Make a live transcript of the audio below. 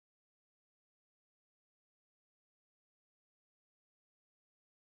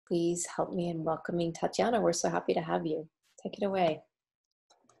please help me in welcoming Tatiana. We're so happy to have you. Take it away.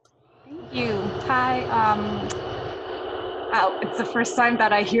 Thank you. Hi. It's the first time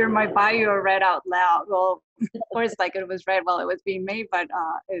that I hear my bio read out loud. Well, of course, like it was read while it was being made, but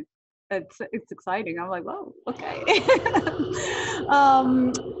it's exciting. I'm like, whoa, okay.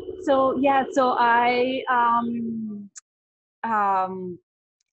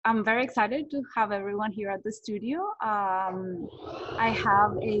 I'm very excited to have everyone here at the studio. I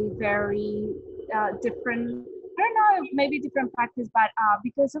have a very different, I don't know, maybe different practice, but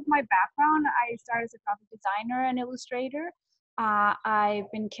because of my background, I started as a graphic designer and illustrator.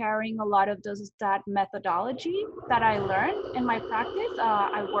 I've been carrying a lot of that methodology that I learned in my practice.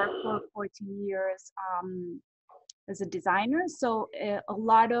 I worked for 14 years as a designer, so a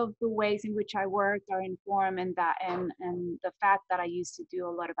lot of the ways in which I worked are informed in that, and the fact that I used to do a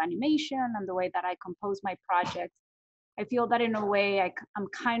lot of animation and the way that I compose my projects. I feel that in a way I'm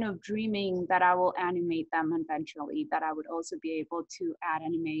kind of dreaming that I will animate them eventually, that I would also be able to add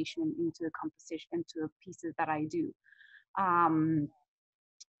animation into the composition, into the pieces that I do.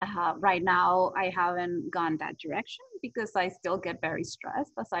 Right now, I haven't gone that direction because I still get very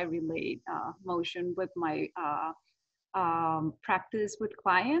stressed as I relate motion with my practice with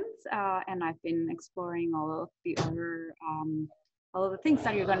clients, and I've been exploring all of the other all of the things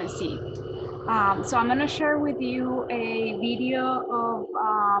that you're going to see. So I'm going to share with you a video of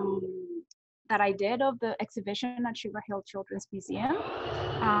that I did of the exhibition at Sugar Hill Children's Museum,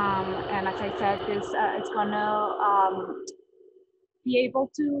 and as I said, this it's going to be able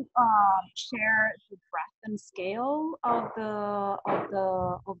to share the breadth and scale of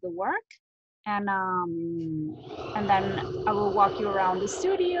the work. And then I will walk you around the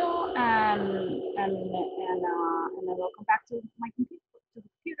studio, and then we'll come back to my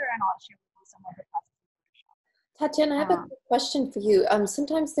computer, and I'll share with you some of the processes. Tatiana, I have a quick question for you.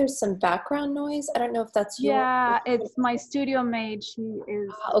 Sometimes there's some background noise. I don't know if that's your. Yeah, it's my studio maid. She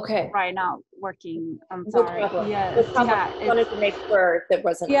is right now working. I'm sorry. No problem. Yes, no problem. yeah, I wanted to make sure that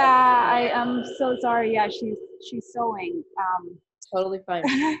wasn't. Yeah, I am so sorry. Yeah, she's sewing. Totally fine.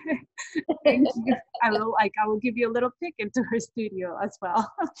 Thank you. I will give you a little peek into her studio as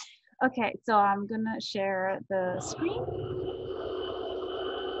well. Okay, so I'm gonna share the screen.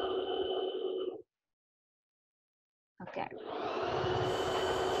 Okay.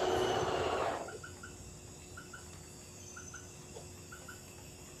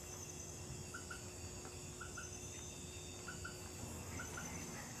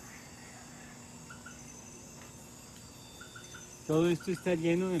 Todo esto está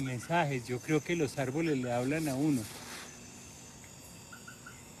lleno de mensajes. Yo creo que los árboles le hablan a uno.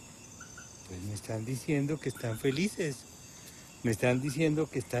 Pues me están diciendo que están felices. Me están diciendo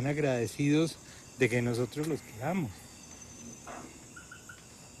que están agradecidos de que nosotros los queramos.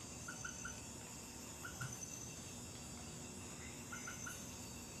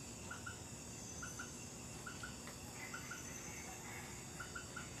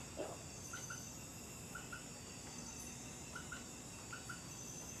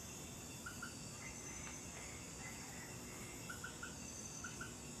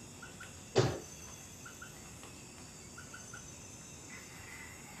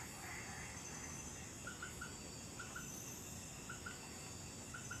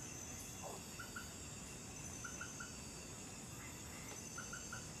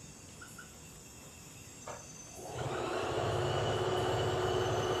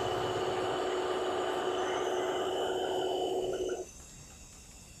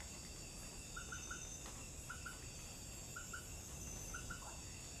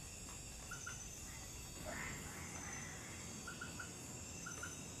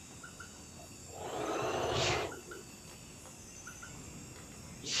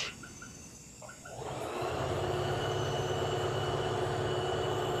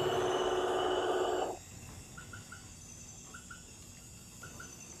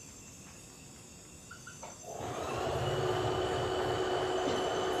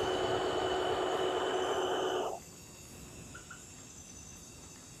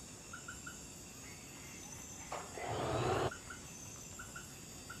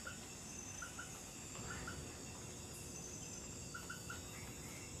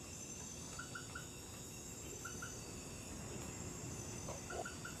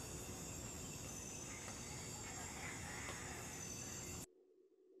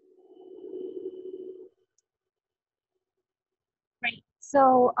 Great.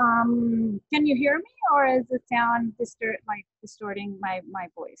 So, can you hear me, or is the sound distorting my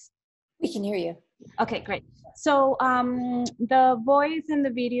voice? We can hear you. Okay, great. So, the voice in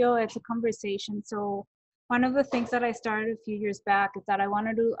the video, it's a conversation. So, one of the things that I started a few years back is that I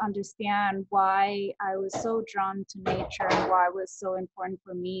wanted to understand why I was so drawn to nature and why it was so important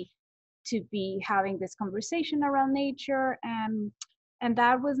for me to be having this conversation around nature. And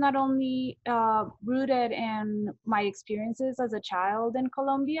that was not only rooted in my experiences as a child in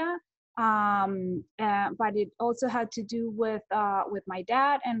Colombia, but it also had to do with my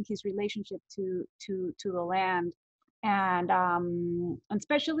dad and his relationship to the land, and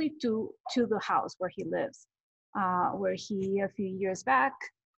especially to the house where he lives, where he a few years back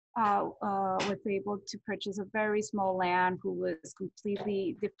was able to purchase a very small land who was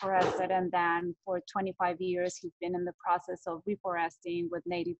completely deforested, and then for 25 years he's been in the process of reforesting with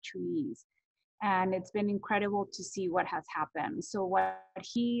native trees, and it's been incredible to see what has happened. So what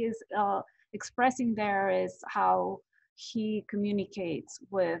he is expressing there is how he communicates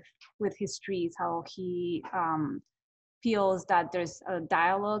with his trees, how he feels that there's a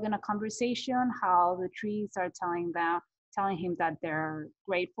dialogue and a conversation, how the trees are telling him that they're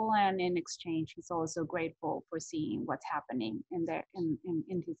grateful, and in exchange he's also grateful for seeing what's happening in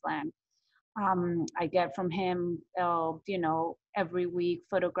his land. I get from him, every week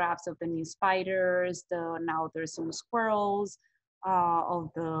photographs of the new spiders. Now there's some squirrels. There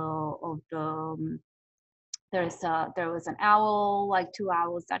was an owl, like 2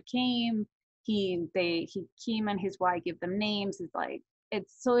 owls that came. He came and his wife give them names.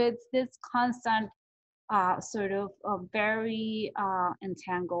 It's this constant sort of a very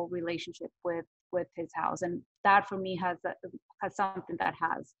entangled relationship with his house, and that for me has something that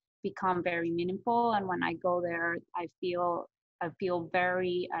has become very meaningful. And when I go there, I feel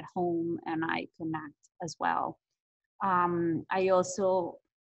very at home, and I connect as well. I also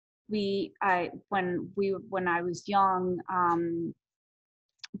when I was young,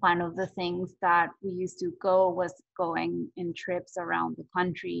 one of the things that we used to go was going in trips around the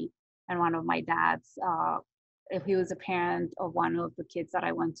country. And one of my dad's, if he was a parent of one of the kids that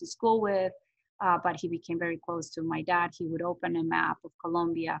I went to school with, but he became very close to my dad, he would open a map of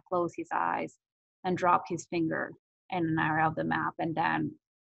Colombia, close his eyes, and drop his finger in an area of the map. And then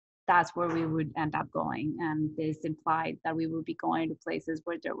that's where we would end up going. And this implied that we would be going to places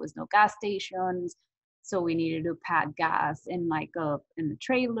where there was no gas stations. So we needed to pack gas in in a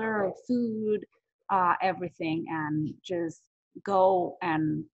trailer, or food, everything, and just go.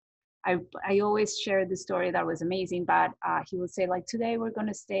 And I always share the story that was amazing, but he would say, like, today we're going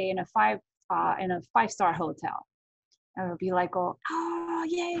to stay in a five-star hotel. And we'll be like, oh,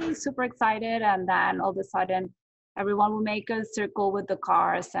 yay, super excited. And then all of a sudden, everyone will make a circle with the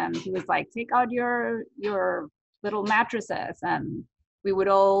cars, and he was like, take out your little mattresses, and we would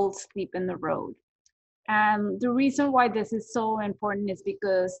all sleep in the road. And the reason why this is so important is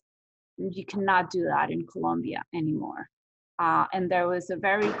because you cannot do that in Colombia anymore. And there was a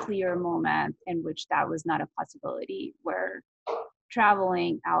very clear moment in which that was not a possibility, where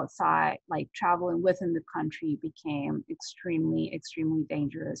traveling outside, like traveling within the country, became extremely, extremely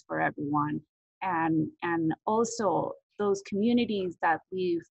dangerous for everyone. And also those communities that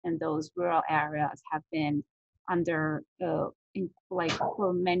live in those rural areas have been under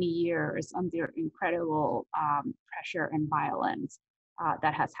for many years under incredible pressure and violence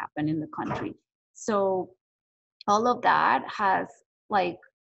that has happened in the country. So all of that has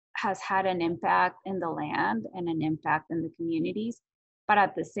had an impact in the land and an impact in the communities. But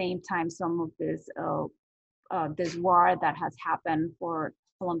at the same time, some of this war that has happened, for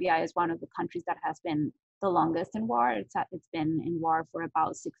Colombia is one of the countries that has been the longest in war. It's been in war for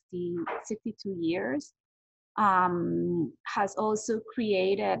about 62 years. Has also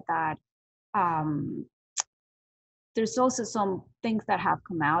created that there's also some things that have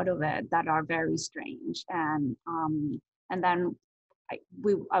come out of it that are very strange. And then I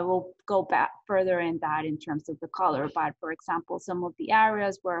will go back further in that in terms of the color. But for example, some of the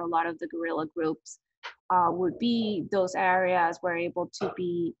areas where a lot of the guerrilla groups would be, those areas were able to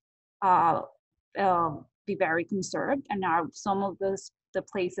be very conserved, and are some of the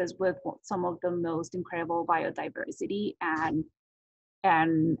places with some of the most incredible biodiversity and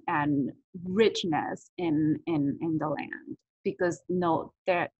richness in the land, because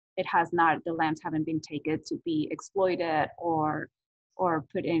the lands haven't been taken to be exploited or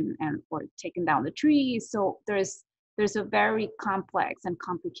put in or taken down the trees. So there's a very complex and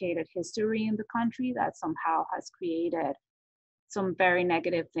complicated history in the country that somehow has created some very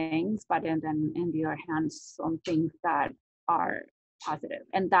negative things, but then on the other hand, some things that are positive.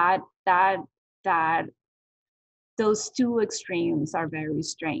 And that those two extremes are very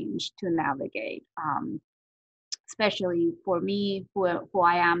strange to navigate, especially for me, who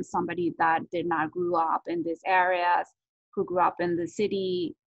I am, somebody that did not grow up in these areas, who grew up in the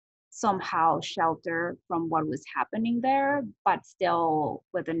city. somehow shelter from what was happening there, but still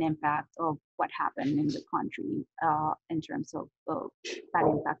with an impact of what happened in the country in terms of that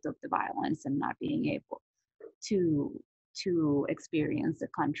impact of the violence and not being able to experience the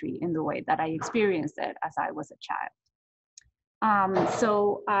country in the way that I experienced it as I was a child.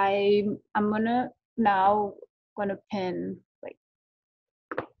 So I'm gonna pin like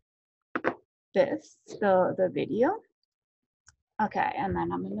this, the video. Okay, and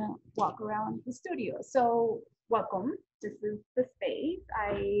then I'm gonna walk around the studio. So welcome, this is the space.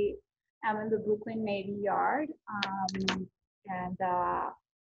 I am in the Brooklyn Navy Yard, and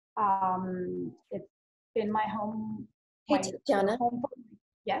it's been my home. Hey, Tatiana.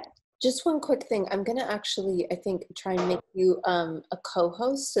 Yeah. Just one quick thing. I'm gonna actually, I think, try and make you a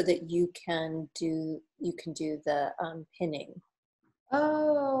co-host so that you can do the pinning.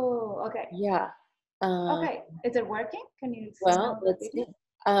 Oh, okay. Yeah. Okay, is it working? Can you? Well, let's see.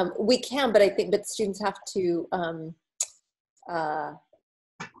 We can, but I think students have to. Well,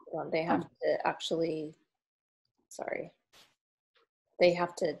 they have to actually. Sorry. They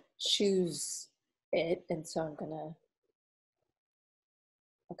have to choose it, and so I'm gonna.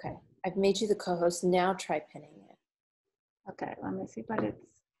 Okay, I've made you the co-host. Now try pinning it. Okay, let me see, but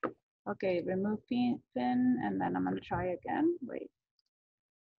it's okay. Remove pin, and then I'm gonna try again. Wait.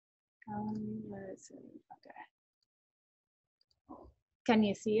 Where is it? Okay. Can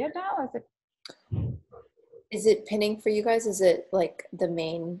you see it now? Is it pinning for you guys? Is it like the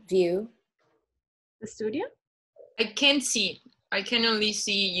main view? The studio? I can't see. I can only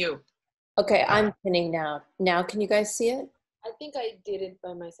see you. Okay, I'm pinning now. Now, can you guys see it? I think I did it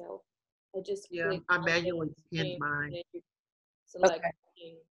by myself. I just I bet you would pin mine. Okay.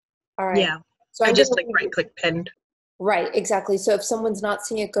 All right. Yeah. So I just like right click pinned. Right, exactly. So if someone's not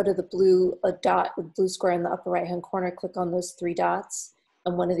seeing it, go to the blue dot, the blue square in the upper right-hand corner, click on those 3 dots,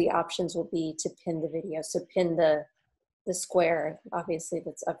 and one of the options will be to pin the video. So pin the square, obviously,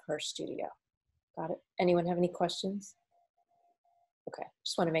 that's of her studio. Got it? Anyone have any questions? Okay,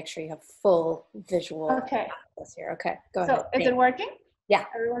 just want to make sure you have full visual access here. Okay, go ahead. So is it working? Yeah.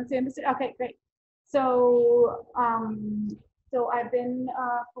 Everyone's seeing this? Okay, great. So so I've been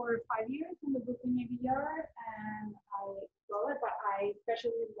for 5 years in the Brooklyn Navy Yard, and I love it, but I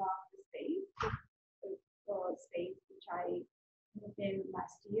especially love the space, the space which I moved in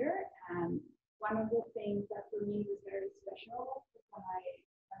last year. And one of the things that for me was very special when I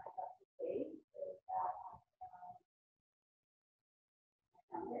got to space is that I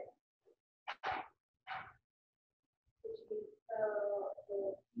found it.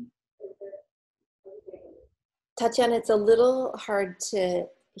 Tatiana, it's a little hard to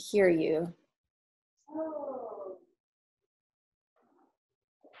hear you. Oh.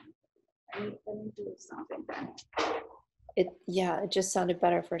 Let me do something then. It just sounded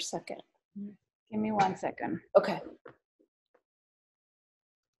better for a second. Give me 1 second. Okay.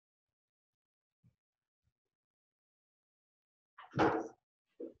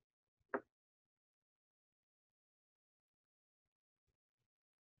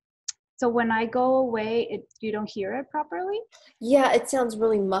 So when I go away, you don't hear it properly? Yeah, it sounds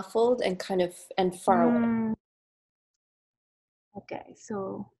really muffled and kind of far away. Okay,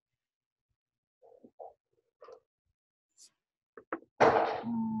 so I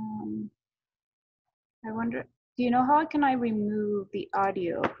wonder, do you know how can I remove the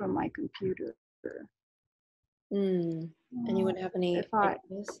audio from my computer? Anyone have any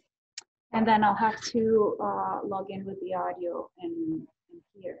ideas? And then I'll have to log in with the audio in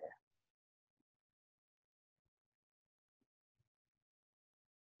here.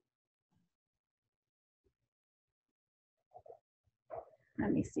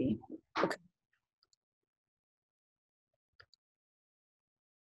 Let me see. Okay.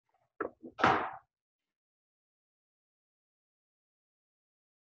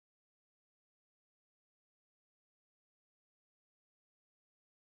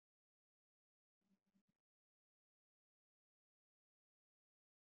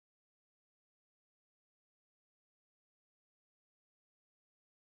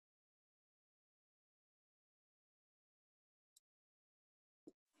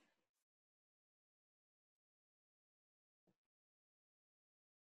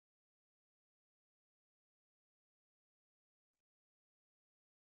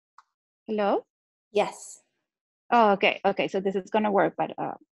 Hello? Yes. Oh, okay. Okay, so this is gonna work, but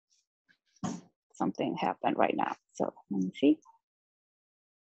something happened right now. So let me see.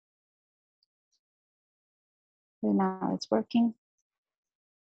 So now it's working.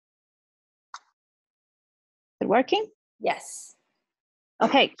 Is it working? Yes.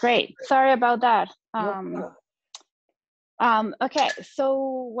 Okay, great. Sorry about that. Okay,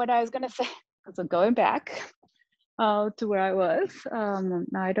 so what I was gonna say, so going back to where I was,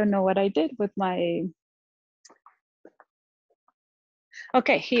 now I don't know what I did with my,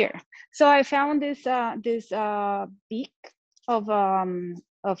 okay, here. So I found this beak of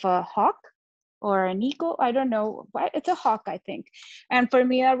a hawk or an eagle, I don't know, it's a hawk, I think. And for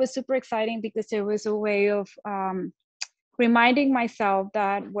me, that was super exciting because it was a way of reminding myself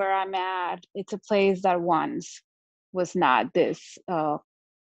that where I'm at, it's a place that once was not this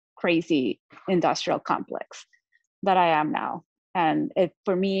crazy industrial complex that I am now. And it,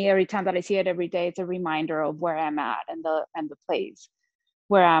 for me, every time that I see it every day, it's a reminder of where I'm at and the place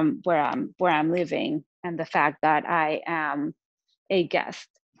where I'm living, and the fact that I am a guest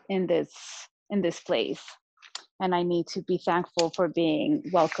in this place, and I need to be thankful for being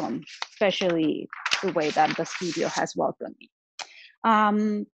welcome, especially the way that the studio has welcomed me.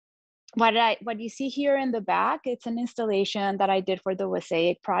 What you see here in the back, it's an installation that I did for the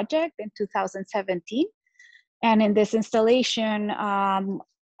Wassaic Project in 2017. And in this installation,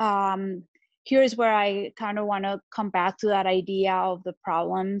 here's where I kind of want to come back to that idea of the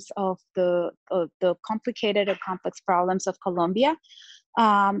problems of the complicated and complex problems of Colombia.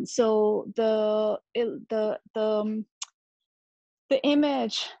 So the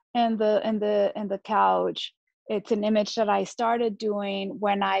image and the couch, it's an image that I started doing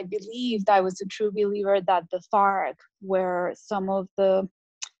when I believed, I was a true believer that the FARC were some of the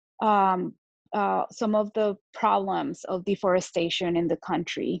problems of deforestation in the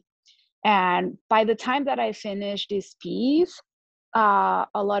country. And by the time that I finished this piece, a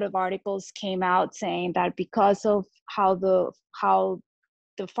lot of articles came out saying that because of how the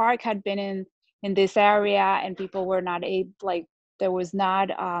FARC had been in this area, and people were not able, like, there was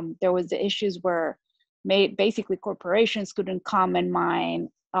the issues where basically corporations couldn't come and mine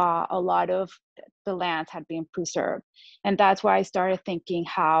a lot of the lands had been preserved. And that's why I started thinking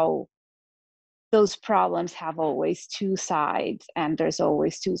how those problems have always two sides, and there's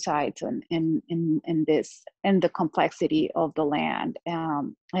always two sides in the complexity of the land,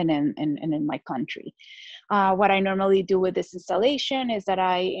 and in my country. What I normally do with this installation is that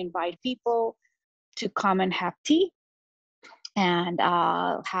I invite people to come and have tea and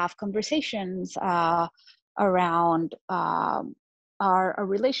have conversations around our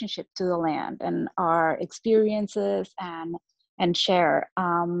relationship to the land and our experiences, and share.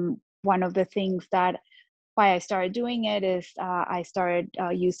 One of the things that why I started doing it is I started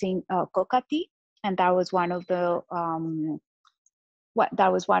using coca tea, and that was one of the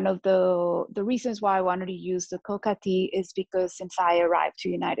reasons why I wanted to use the coca tea, is because since I arrived to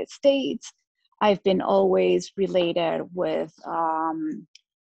the United States, I've been always related with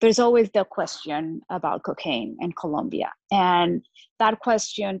there's always the question about cocaine in Colombia, and that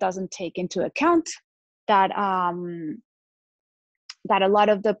question doesn't take into account that that a lot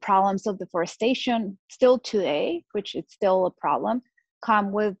of the problems of deforestation still today, which is still a problem,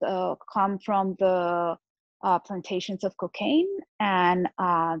 come from the plantations of cocaine. And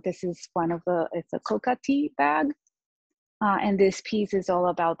this is it's a coca tea bag. And this piece is all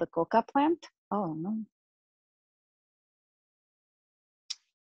about the coca plant. Oh no.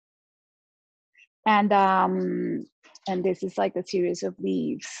 And this is like a series of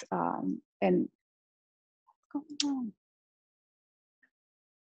leaves. And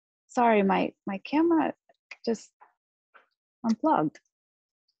sorry, my camera just unplugged.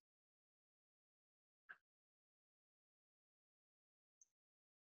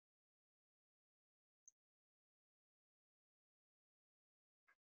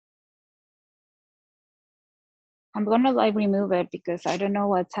 I'm gonna like remove it because I don't know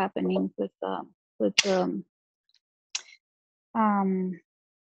what's happening with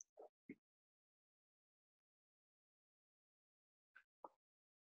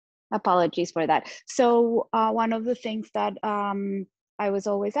apologies for that. So one of the things that I was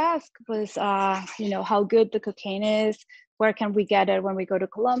always asked was, how good the cocaine is, where can we get it when we go to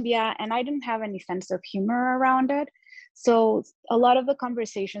Colombia? And I didn't have any sense of humor around it. So a lot of the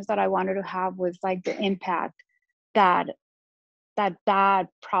conversations that I wanted to have was like the impact that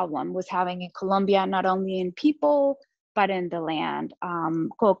problem was having in Colombia, not only in people, but in the land.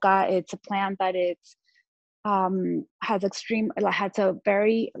 Coca, it's a plant that has a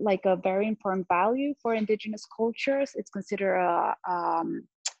very important value for indigenous cultures. It's considered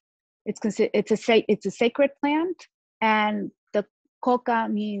it's a sacred plant, and the coca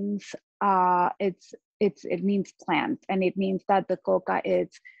means it means plant, and it means that the coca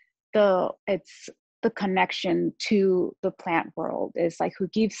it's the connection to the plant world. Is like who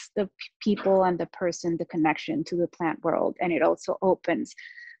gives the people and the person the connection to the plant world, and it also opens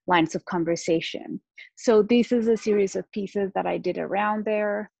lines of conversation. So this is a series of pieces that I did around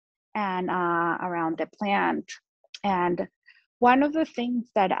there and around the plant. And one of the things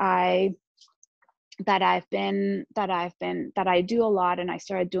that I do a lot, and I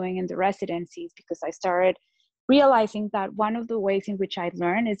started doing in the residencies, because I started realizing that one of the ways in which I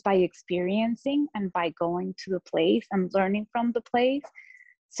learn is by experiencing and by going to the place and learning from the place.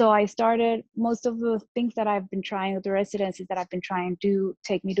 So I started, most of the things that I've been trying, the residencies that I've been trying to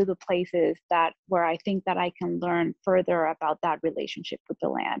take me to the places where I think that I can learn further about that relationship with the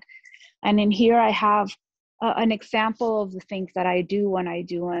land. And in here I have an example of the things that I do when I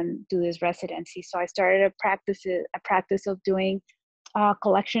do this residency. So I started a practice of doing a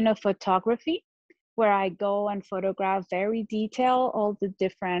collection of photography, where I go and photograph very detailed all the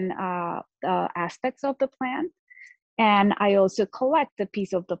different aspects of the plant. And I also collect a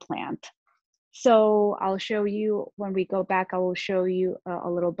piece of the plant. So I'll show you, when we go back, I will show you a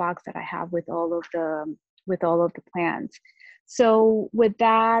little box that I have with all of the plants. So with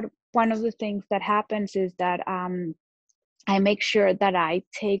that, one of the things that happens is that I make sure that I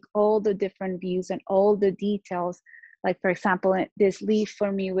take all the different views and all the details. Like, for example, this leaf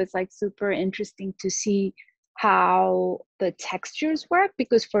for me was like super interesting to see how the textures work,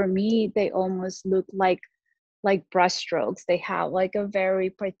 because for me, they almost look like brush strokes. They have like a very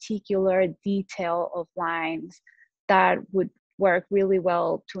particular detail of lines that would work really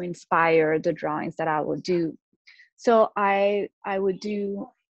well to inspire the drawings that I would do. So I would do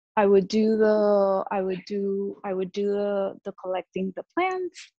the collecting the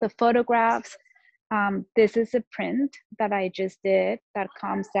plants, the photographs. This is a print that I just did that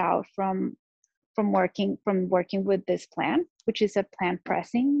comes out from working with this plant, which is a plant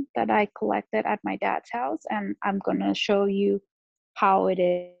pressing that I collected at my dad's house. And I'm gonna show you how it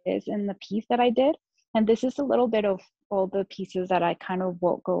is in the piece that I did. And this is a little bit of all the pieces that I kind of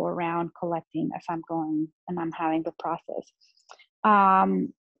will go around collecting as I'm going and I'm having the process.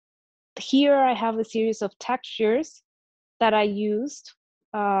 Here I have a series of textures that I used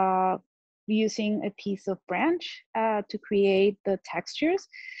using a piece of branch to create the textures.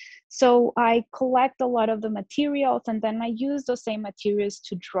 So I collect a lot of the materials, and then I use those same materials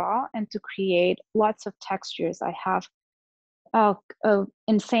to draw and to create lots of textures. I have an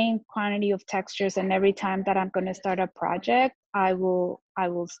insane quantity of textures, and every time that I'm going to start a project, I will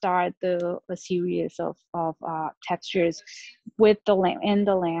start a series of textures with the land, in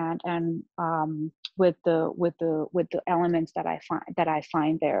the land, and with the elements that I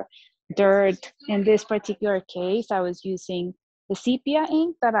find there. Dirt. In this particular case, I was using the sepia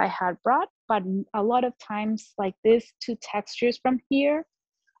ink that I had brought, but a lot of times, like these two textures from here,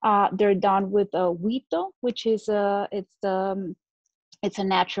 they're done with a huito, which is it's a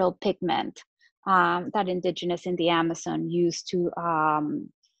natural pigment that indigenous in the Amazon use to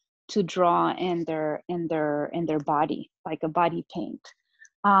draw in their body, like a body paint.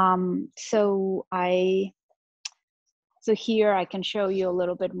 So here I can show you a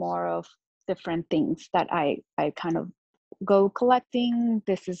little bit more of different things that I kind of go collecting.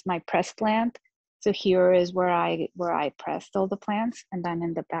 This is my press plant. So here is where I pressed all the plants, and then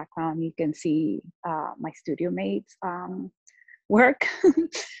in the background you can see my studio mates work.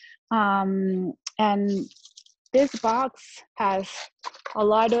 And this box has a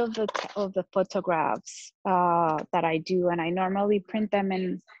lot of the photographs that I do, and I normally print them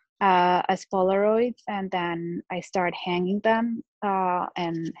in as Polaroids, and then I start hanging them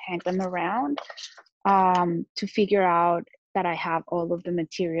and hang them around to figure out that I have all of the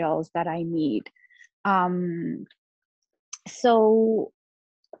materials that I need. So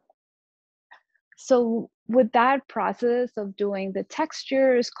with that process of doing the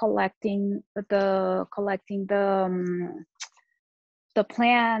textures, collecting the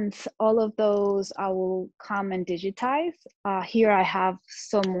plants, all of those I will come and digitize. Here I have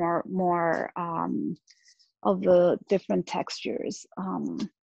some more of the different textures.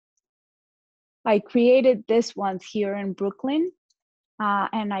 I created this ones here in Brooklyn,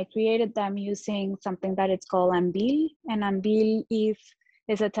 and I created them using something that it's called ambil. And ambil is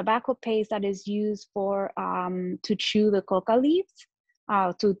a tobacco paste that is used for to chew the coca leaves,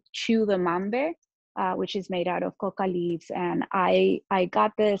 to chew the mambe, which is made out of coca leaves. And I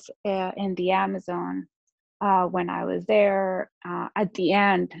got this in the Amazon when I was there at the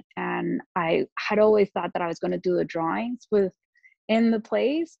end, and I had always thought that I was going to do the drawings in the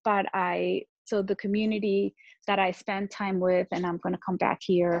place, but so the community that I spend time with, and I'm going to come back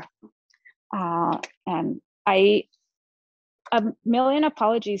here, and a million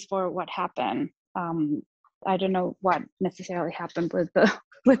apologies for what happened. I don't know what necessarily happened with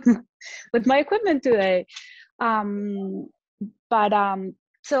with my equipment today, but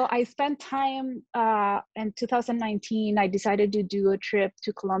So I spent time in 2019. I decided to do a trip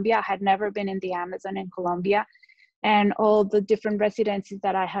to Colombia. I had never been in the Amazon in Colombia, and all the different residencies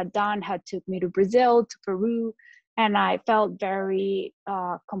that I had done had took me to Brazil, to Peru, and I felt very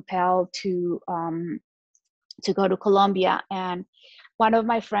compelled to go to Colombia. And one of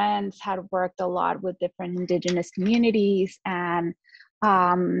my friends had worked a lot with different indigenous communities, and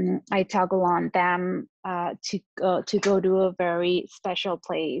I tag along them to go to a very special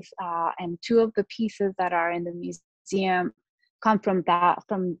place. And two of the pieces that are in the museum come from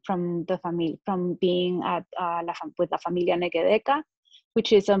the family, from being at with La Familia Negedeca,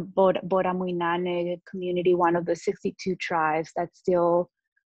 which is a Boramuinane community, one of the 62 tribes that still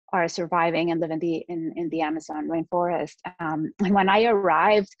are surviving and live in the Amazon rainforest. And when I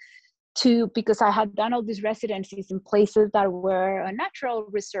arrived because I had done all these residencies in places that were a natural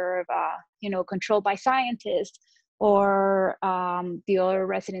reserve, controlled by scientists, or the other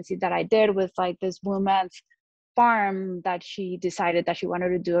residency that I did was like this woman's farm that she decided that she wanted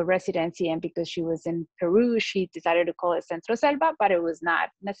to do a residency, and because she was in Peru, she decided to call it Centro Selva, but it was not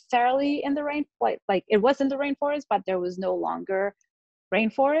necessarily in the like it was in the rainforest, but there was no longer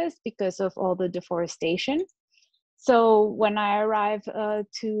rainforest because of all the deforestation. So when I arrived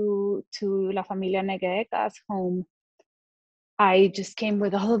to La Familia Negedeca's home, I just came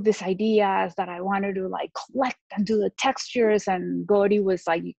with all of these ideas that I wanted to like collect and do the textures. And Gori was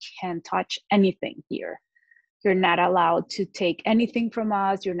like, "You can't touch anything here. You're not allowed to take anything from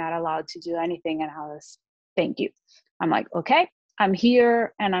us. You're not allowed to do anything." And I was, "Thank you." I'm like, "Okay, I'm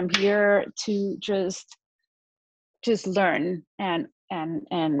here, and I'm here to just learn and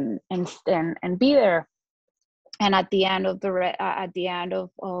be there." And at the end of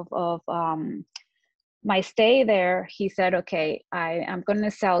my stay there, he said, "Okay, I'm going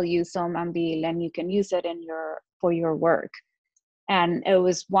to sell you some ambil, and you can use it for your work." And it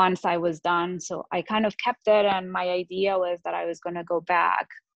was once I was done, so I kind of kept it. And my idea was that I was going to go back.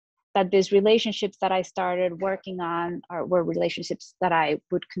 That these relationships that I started working on were relationships that I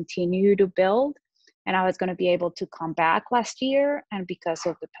would continue to build. And I was going to be able to come back last year. And because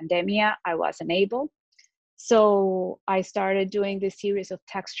of the pandemic, I wasn't able. So I started doing this series of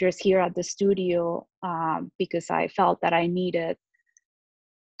textures here at the studio because I felt that I needed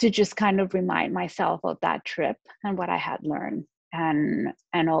to just kind of remind myself of that trip and what I had learned. And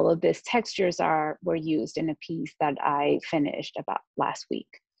all of these textures were used in a piece that I finished about last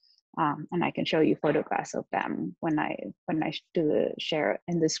week. And I can show you photographs of them when I do the share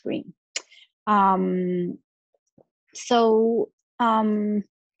in the screen.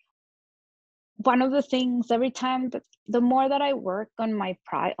 One of the things, every time, the more that I work on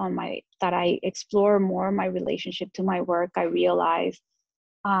that I explore more my relationship to my work, I realize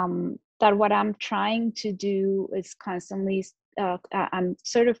that what I'm trying to do is constantly, I'm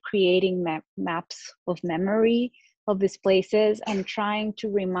sort of creating maps of memory of these places and trying to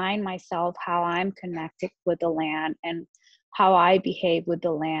remind myself how I'm connected with the land and how I behave with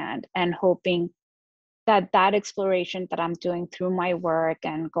the land, and hoping that exploration that I'm doing through my work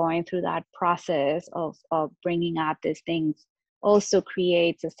and going through that process of bringing out these things also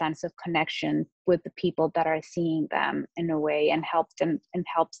creates a sense of connection with the people that are seeing them in a way, and helps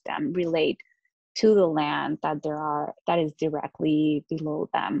them relate to the land that is directly below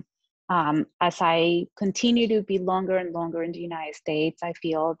them. As I continue to be longer and longer in the United States, I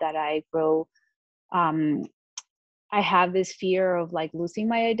feel that I grow. I have this fear of like losing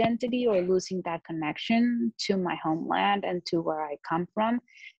my identity or losing that connection to my homeland and to where I come from.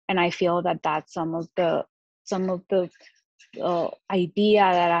 And I feel that that's some of the idea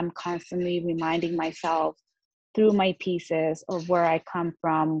that I'm constantly reminding myself through my pieces of where I come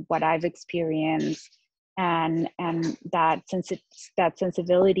from, what I've experienced, and that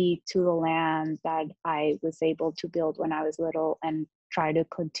sensibility to the land that I was able to build when I was little, and try to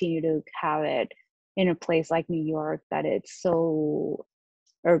continue to have it in a place like New York that it's so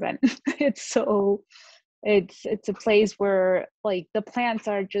urban. it's a place where like the plants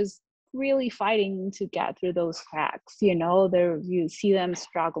are just really fighting to get through those cracks, you see them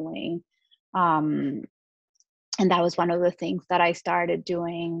struggling. And that was one of the things that I started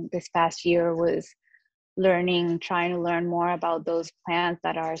doing this past year, was trying to learn more about those plants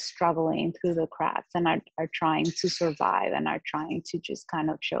that are struggling through the cracks and are trying to survive and are trying to just kind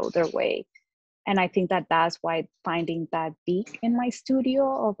of show their way. And I think that that's why finding that beak in my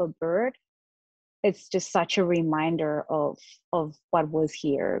studio of a bird, it's just such a reminder of what was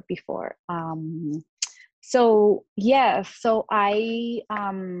here before. So I'm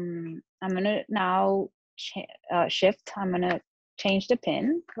gonna now shift. I'm gonna change the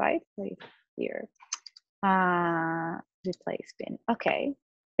pin right here. Replace pin. Okay.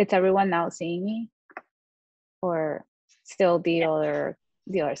 Is everyone now seeing me? Or still the other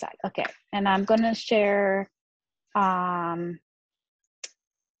side? Okay, and I'm gonna share Photoshop.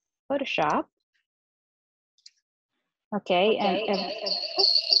 Okay, and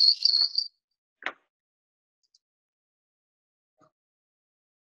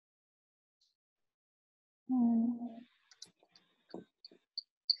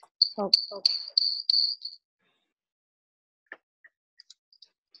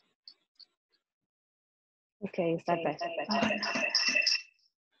okay, is that better?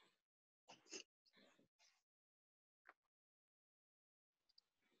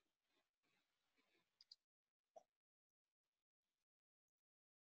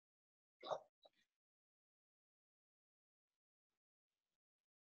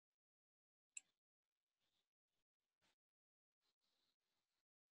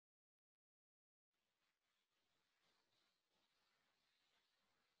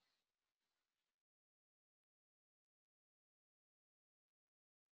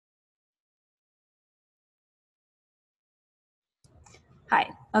 Hi,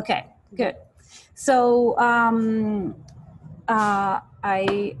 okay, good. So I am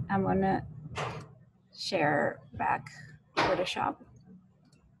gonna share back Photoshop.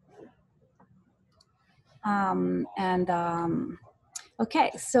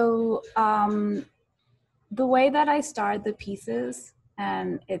 Okay, so the way that I start the pieces,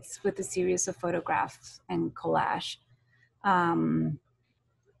 and it's with a series of photographs and collage.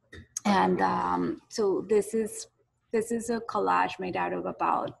 So this is a collage made out of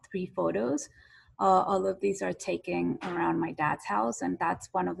about 3 photos. All of these are taken around my dad's house, and that's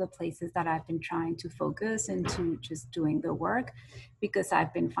one of the places that I've been trying to focus into just doing the work, because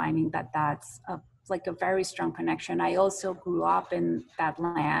I've been finding that that's like a very strong connection. I also grew up in that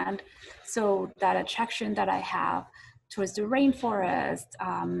land, so that attraction that I have towards the rainforest,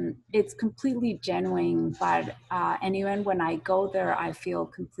 it's completely genuine, but and even when I go there, I feel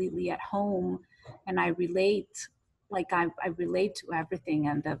completely at home, and I relate, like I relate to everything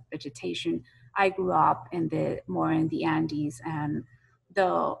and the vegetation. I grew up in more in the Andes, and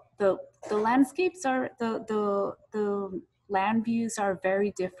the landscapes are, the land views are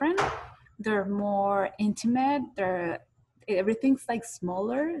very different. They're more intimate. Everything's like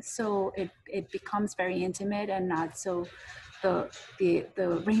smaller, so it becomes very intimate, and not so the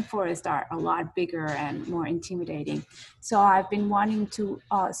rainforests are a lot bigger and more intimidating. So I've been wanting to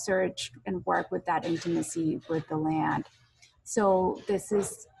search and work with that intimacy with the land. So this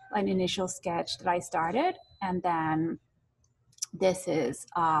is an initial sketch that I started, and then this is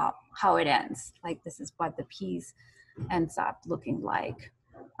how it ends. Like, this is what the piece ends up looking like.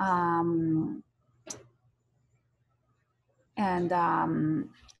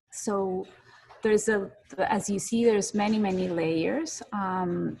 So there's as you see, there's many layers.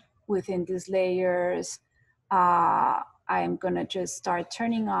 Within these layers, I'm gonna just start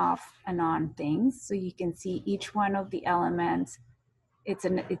turning off and on things, so you can see each one of the elements. It's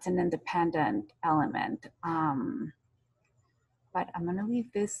an independent element. But I'm gonna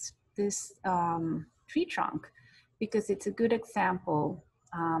leave this tree trunk because it's a good example.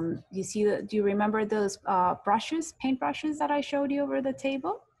 You see, do you remember those paint brushes that I showed you over the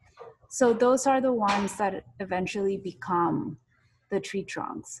table? So those are the ones that eventually become the tree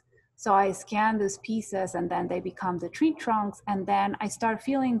trunks. So I scan those pieces, and then they become the tree trunks, and then I start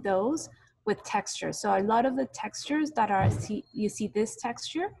filling those with texture. So a lot of the textures that are, you see this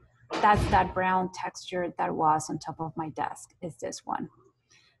texture, that's that brown texture that was on top of my desk, is this one.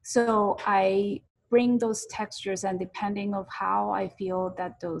 So I bring those textures, and depending on how I feel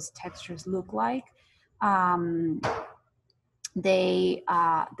that those textures look like, they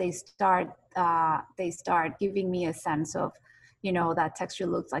start giving me a sense of, you know, that texture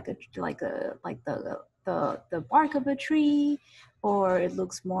looks like the bark of a tree, or it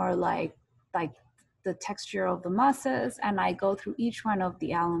looks more like the texture of the mosses, and I go through each one of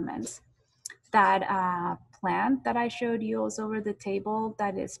the elements. That plant that I showed you also over the table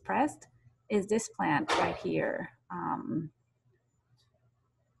that is pressed is this plant right here.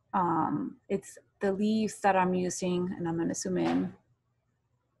 It's the leaves that I'm using, and I'm gonna zoom in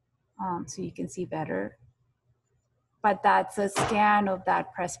so you can see better. But that's a scan of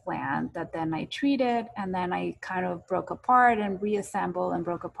that pressed plant that then I treated, and then I kind of broke apart and reassembled, and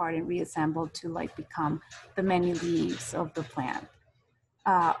broke apart and reassembled to like become the many leaves of the plant,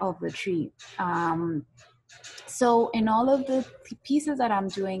 of the tree. So in all of the pieces that I'm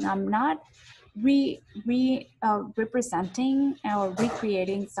doing, I'm not representing or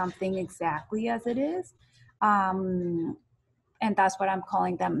recreating something exactly as it is. and that's what I'm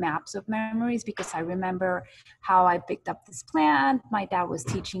calling them, maps of memories, because I remember how I picked up this plant. My dad was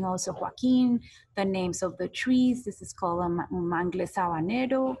teaching also Joaquin the names of the trees. This is called un mangle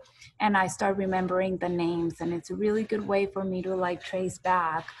sabanero. And I start remembering the names, and it's a really good way for me to like trace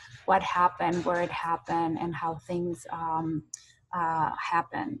back what happened, where it happened, and how things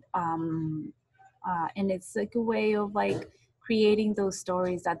happened. And it's like a way of like creating those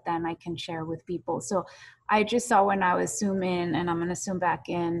stories that then I can share with people. So I just saw when I was zoom in, and I'm gonna zoom back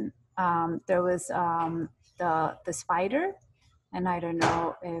in, there was the spider, and I don't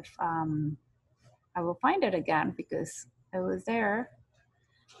know if I will find it again because it was there.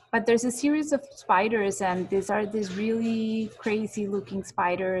 But there's a series of spiders, and these are these really crazy looking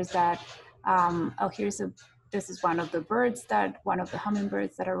spiders that, oh, this is one of the birds one of the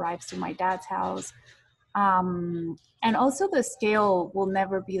hummingbirds that arrives to my dad's house. And also the scale will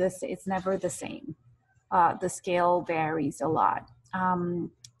never be it's never the same. The scale varies a lot.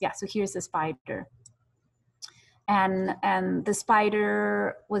 Yeah, so here's the spider. And the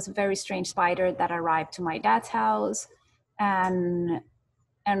spider was a very strange spider that arrived to my dad's house, and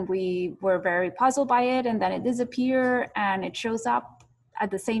we were very puzzled by it, and then it disappeared, and it shows up at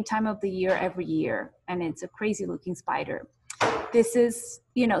the same time of the year every year, and it's a crazy looking spider. This is,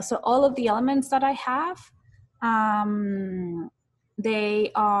 you know, so all of the elements that I have,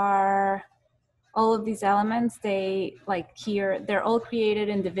 they are, all of these elements, they like here, they're all created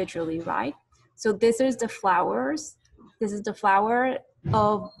individually, right? So this is the flowers. This is the flower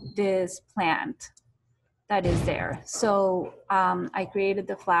of this plant that is there. So I created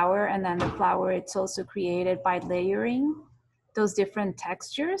the flower, and then the flower, it's also created by layering those different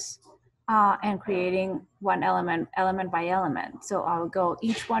textures and creating one element by element. So I'll go,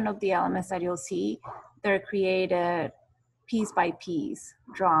 each one of the elements that you'll see, they're created piece by piece,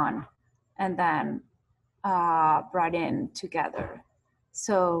 drawn, and then brought in together.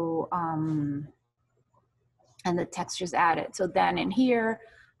 So, and the textures added. So then in here,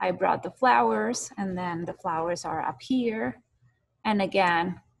 I brought the flowers, and then the flowers are up here. And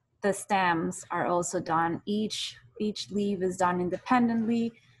again, the stems are also done. Each leaf is done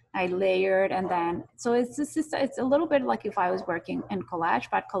independently. I layered, and then, so it's a little bit like if I was working in collage,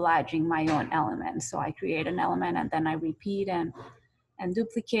 but collaging my own elements. So I create an element, and then I repeat and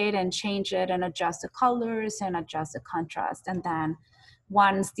duplicate and change it and adjust the colors and adjust the contrast. And then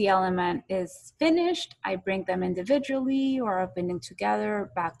once the element is finished, I bring them individually or binding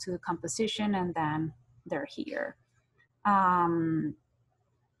together back to the composition, and then they're here. And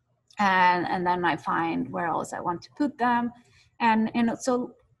then I find where else I want to put them. And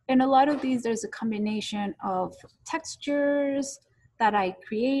so in a lot of these, there's a combination of textures that I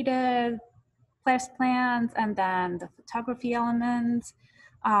created, plants, and then the photography elements.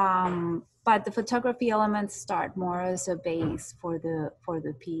 But the photography elements start more as a base for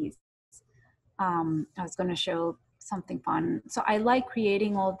the piece. I was going to show something fun. So I like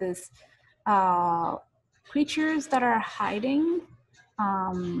creating all these creatures that are hiding.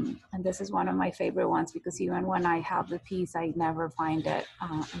 And this is one of my favorite ones, because even when I have the piece, I never find it.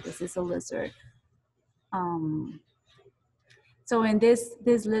 And this is a lizard. So in this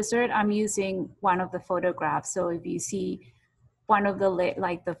lizard, I'm using one of the photographs. So if you see one of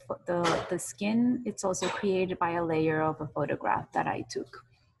the skin, it's also created by a layer of a photograph that I took.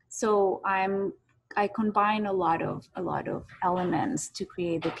 So I combine a lot of elements to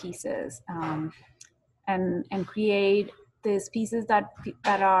create the pieces, and create these pieces that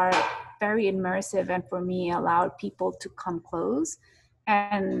are very immersive, and for me allowed people to come close.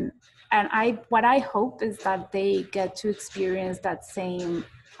 And what I hope is that they get to experience that same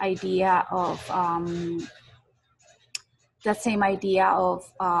idea of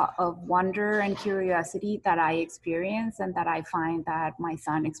wonder and curiosity that I experience, and that I find that my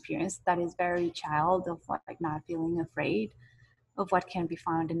son experienced, that is very child of like not feeling afraid of what can be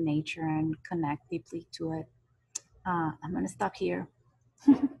found in nature and connect deeply to it. I'm gonna stop here.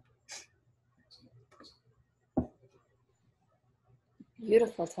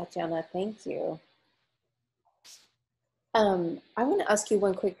 Beautiful, Tatiana, thank you. I want to ask you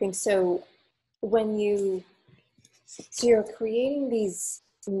one quick thing. So you're creating these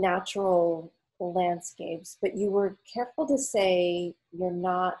natural landscapes, but you were careful to say you're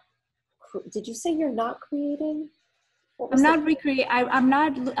not, did you say you're not creating? I'm not recreating. I'm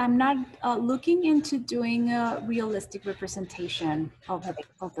not looking into doing a realistic representation of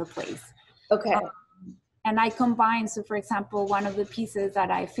the place. Okay. And I combine. So, for example, one of the pieces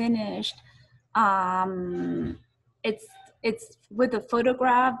that I finished, it's with a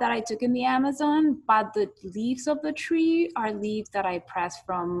photograph that I took in the Amazon, but the leaves of the tree are leaves that I pressed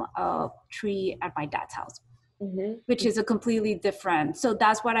from a tree at my dad's house. which is a completely different. So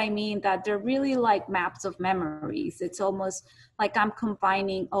that's what I mean, that they're really like maps of memories. It's almost like I'm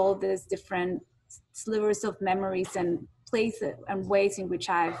combining all these different slivers of memories and places and ways in which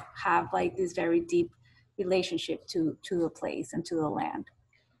I have like this very deep relationship to the place and to the land.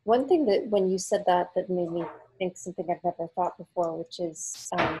 One thing that when you said that made me think something I've never thought before, which is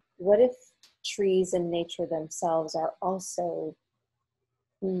what if trees and nature themselves are also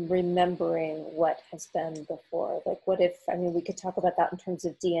remembering what has been before? Like what if, I mean, we could talk about that in terms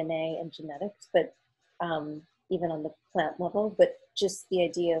of DNA and genetics, but even on the plant level, but just the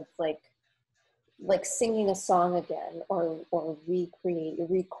idea of like singing a song again, or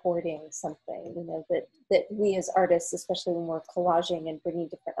recording something, you know, that we as artists, especially when we're collaging and bringing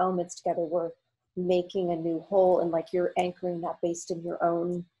different elements together, we're making a new whole, and like you're anchoring that based in your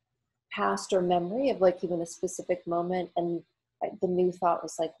own past or memory of like even a specific moment. And the new thought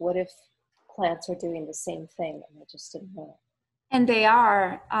was like, what if plants are doing the same thing and I just didn't know? And they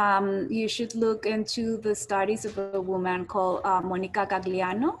are. You should look into the studies of a woman called Monica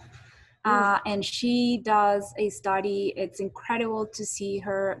Gagliano. And she does a study. It's incredible to see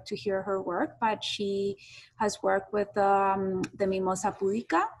her, to hear her work, but she has worked with the Mimosa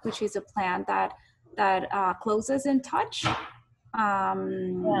pudica, which is a plant that closes in touch.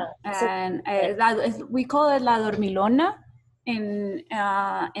 And we call it la dormilona in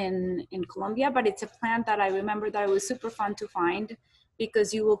Colombia, but it's a plant that I remember that it was super fun to find,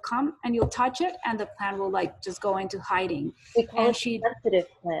 because you will come and you'll touch it and the plant will like just go into hiding. We call it the sensitive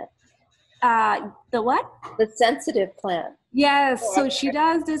plant. The what? The sensitive plant. Yes, so she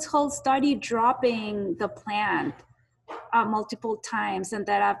does this whole study dropping the plant multiple times, and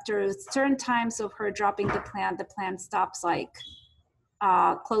that after certain times of her dropping the plant stops like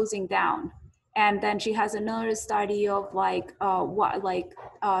closing down. And then she has another study of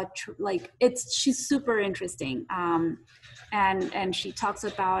she's super interesting. And she talks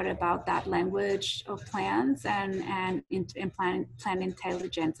about that language of plants and plant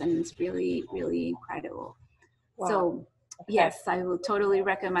intelligence, and it's really, really incredible. Wow. So yes, I will totally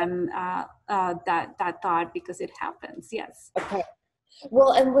recommend that thought, because it happens. Yes. Okay.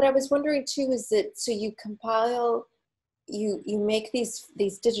 Well, and what I was wondering too is that, so you compile, you make these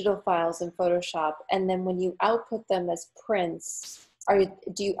digital files in Photoshop, and then when you output them as prints,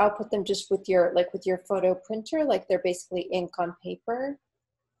 do you output them just with your photo printer, like they're basically ink on paper?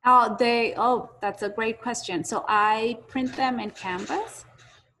 That's a great question. So I print them in canvas,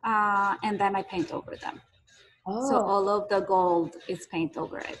 and then I paint over them. Oh. So all of the gold is paint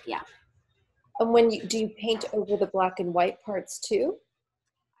over it. Yeah. And do you paint over the black and white parts too?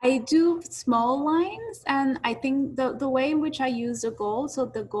 I do small lines, and I think the way in which I use the gold, so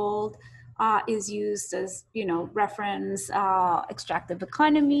the gold is used as, you know, reference extractive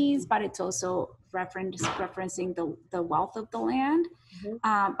economies, but it's also referencing the wealth of the land.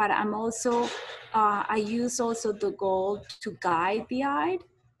 Mm-hmm. But I'm also, I use also the gold to guide the eye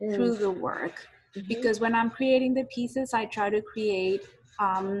through the work. Mm-hmm. Because when I'm creating the pieces, I try to create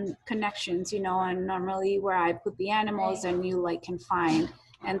connections, you know, and normally where I put the animals and you like can find,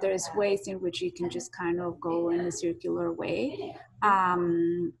 and there's ways in which you can just kind of go in a circular way.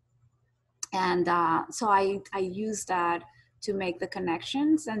 So I use that to make the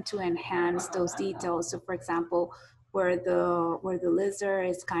connections and to enhance those details. So for example, where the lizard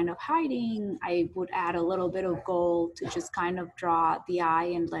is kind of hiding, I would add a little bit of gold to just kind of draw the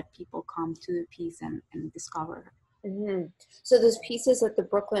eye and let people come to the piece and discover. Mm-hmm. So those pieces at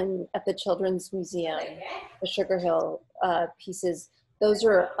the Children's Museum, the Sugar Hill pieces, those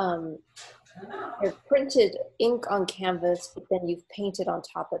are they're printed ink on canvas, but then you've painted on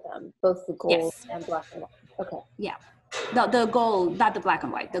top of them, both the gold and black and white. Okay. Yeah. The gold, not the black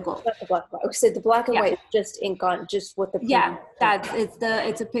and white, the gold. Not the black and white. Okay, so the black and white is just ink on, just what the print. Yeah,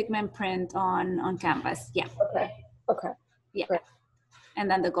 it's a pigment print on canvas. Yeah. Okay. Yeah. Great. And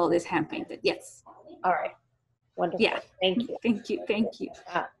then the gold is hand painted. Yes. All right. Wonderful. Yeah. Thank you. Thank you.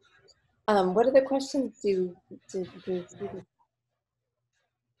 What other questions do students?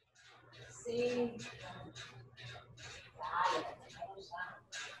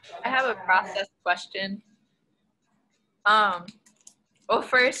 I have a process question. Well,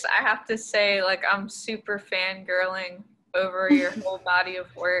 first I have to say, like, I'm super fangirling over your whole body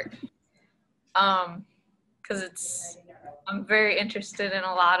of work. Because I'm very interested in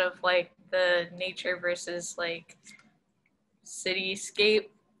a lot of like the nature versus like cityscape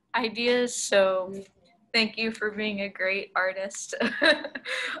ideas. So thank you for being a great artist.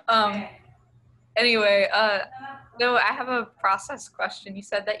 Anyway, no, I have a process question. You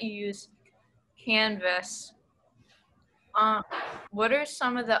said that you use canvas. Um, what are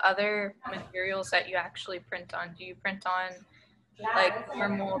some of the other materials that you actually print on? Do you print on like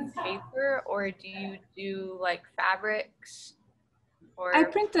normal paper, or do you do like fabrics? I Or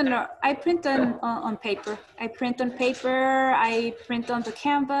print on paper. I print on paper. I print on the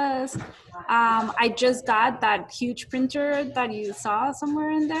canvas. I just got that huge printer that you saw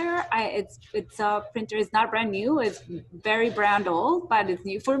somewhere in there. It's a printer. It's not brand new. It's very brand old, but it's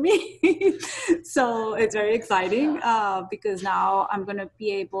new for me. So it's very exciting because now I'm gonna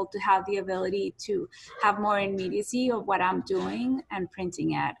be able to have the ability to have more immediacy of what I'm doing and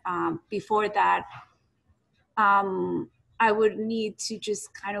printing it. Before that. I would need to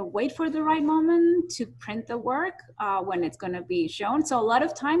just kind of wait for the right moment to print the work when it's going to be shown. So a lot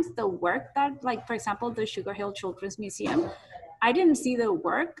of times the work that, like, for example, the Sugar Hill Children's Museum, I didn't see the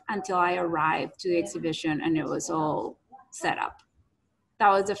work until I arrived to the exhibition and it was all set up. That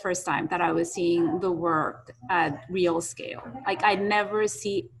was the first time that I was seeing the work at real scale. Like, I never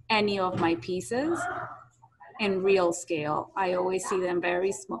see any of my pieces in real scale. I always see them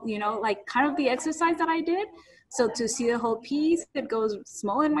very small, you know, like kind of the exercise that I did. So to see the whole piece, it goes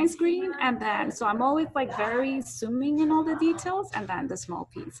small in my screen. And then, so I'm always like very zooming in all the details and then the small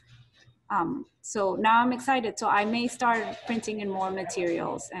piece. So now I'm excited. So I may start printing in more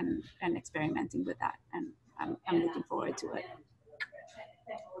materials and experimenting with that. And I'm looking forward to it.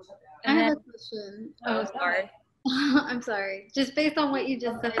 I have a question. Oh, sorry. I'm sorry. Just based on what you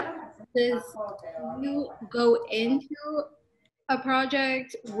just said, does you go into a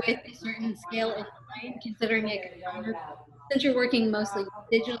project with a certain scale in mind, considering it could kind of, since you're working mostly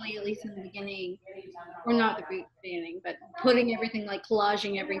digitally, at least in the beginning, or not the beginning, but putting everything, like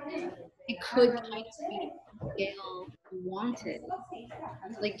collaging everything, it could kind of be the scale you wanted.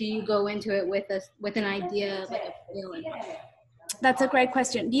 Like, do you go into it with an idea, like a scale in mind? That's a great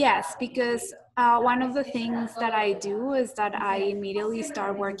question. Yes, because one of the things that I do is that I immediately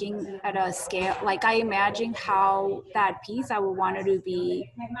start working at a scale. Like, I imagine how that piece I would want it to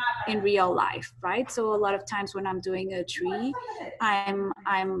be in real life, right? So a lot of times when I'm doing a tree,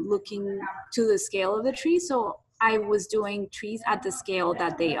 I'm looking to the scale of the tree. So I was doing trees at the scale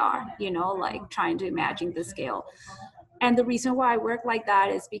that they are, you know, like trying to imagine the scale. And the reason why I work like that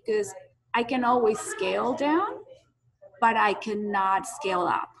is because I can always scale down, but I cannot scale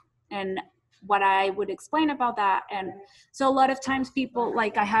up. And what I would explain about that, and so a lot of times people,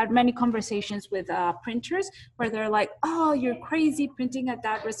 like, I had many conversations with printers where they're like, oh, you're crazy printing at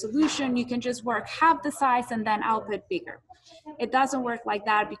that resolution. You can just work half the size and then output bigger. It doesn't work like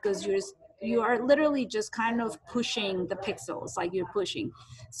that because you are literally just kind of pushing the pixels, like you're pushing.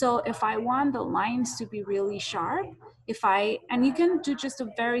 So if I want the lines to be really sharp, and you can do just a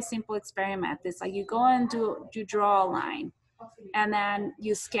very simple experiment. It's like you go and you draw a line and then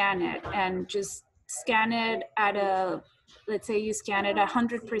you scan it and just scan it at let's say you scan it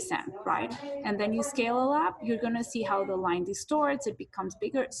 100%, right? And then you scale it up, you're gonna see how the line distorts, it becomes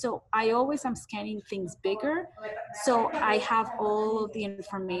bigger. So I always am scanning things bigger, so I have all of the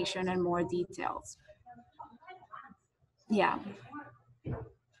information and more details. Yeah.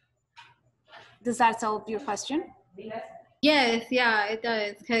 Does that solve your question? Yes, yeah, it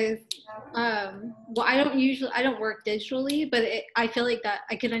does. Because, well, I don't work digitally, but I feel like that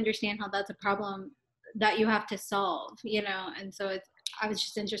I could understand how that's a problem that you have to solve, you know. And so I was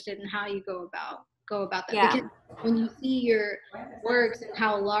just interested in how you go about that. Yeah. Because when you see your works and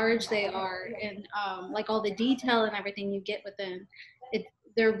how large they are, and like all the detail and everything you get with them,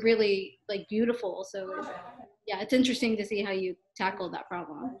 they're really like beautiful. So yeah, it's interesting to see how you tackle that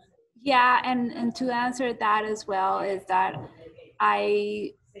problem. Yeah, and to answer that as well is that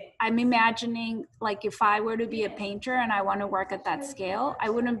I'm imagining, like, if I were to be a painter and I want to work at that scale, I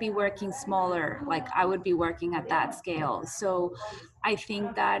wouldn't be working smaller, like I would be working at that scale. So I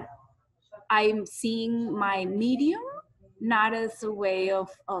think that I'm seeing my medium not as a way of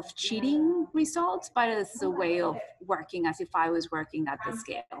cheating results, but as a way of working as if I was working at the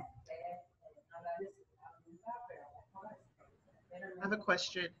scale. I have a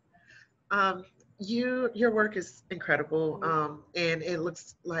question. Your work is incredible, and it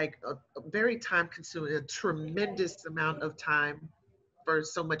looks like a very time-consuming, a tremendous amount of time for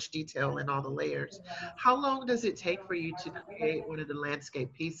so much detail and all the layers. How long does it take for you to create one of the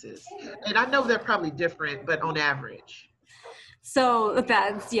landscape pieces? And I know they're probably different, but on average. So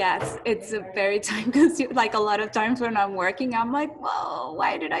that's, yes, it's a very time consuming. Like, a lot of times when I'm working, I'm like, whoa,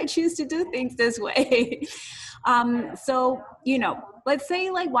 why did I choose to do things this way? So, you know, let's say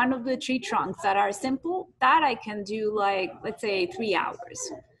like one of the tree trunks that are simple, that I can do like, let's say 3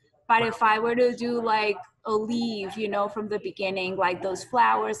 hours. But if I were to do like a leaf, you know, from the beginning, like those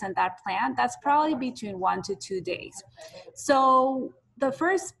flowers and that plant, that's probably between 1 to 2 days. So the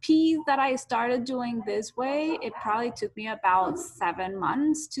first piece that I started doing this way, it probably took me about 7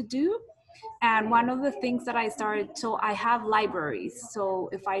 months to do. And one of the things that I started, so I have libraries. So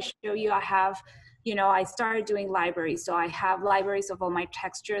if I show you, I have, you know, I started doing libraries. So I have libraries of all my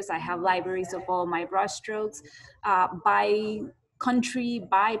textures. I have libraries of all my brush strokes by country,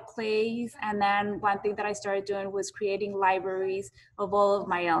 by place. And then one thing that I started doing was creating libraries of all of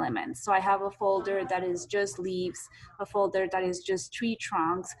my elements. So I have a folder that is just leaves, a folder that is just tree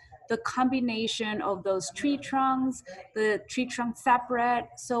trunks, the combination of those tree trunks, the tree trunk separate.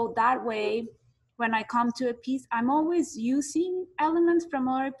 So that way, when I come to a piece, I'm always using elements from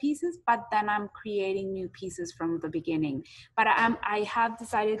other pieces, but then I'm creating new pieces from the beginning. But I have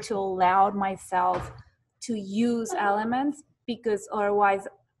decided to allow myself to use elements, because otherwise,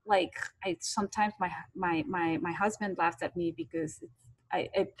 like, I sometimes my husband laughs at me because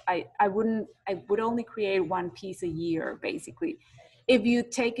I would only create one piece a year, basically, if you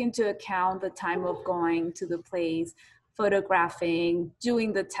take into account the time of going to the place, photographing,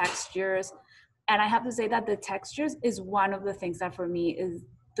 doing the textures. And I have to say that the textures is one of the things that for me is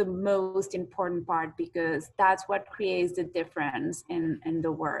the most important part, because that's what creates the difference in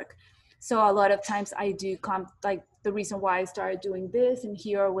the work. So a lot of times I do come, like the reason why I started doing this and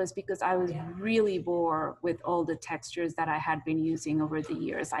here was because I was really bored with all the textures that I had been using over the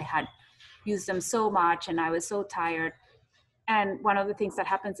years. I had used them so much and I was so tired. And one of the things that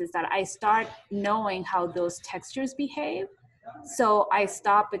happens is that I start knowing how those textures behave. So I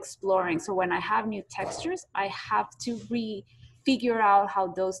stop exploring. So when I have new textures, I have to figure out how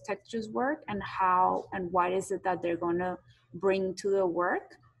those textures work and how and what is it that they're going to bring to the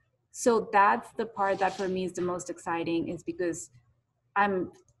work. So that's the part that for me is the most exciting, is because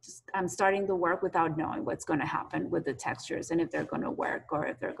I'm starting the work without knowing what's going to happen with the textures and if they're going to work or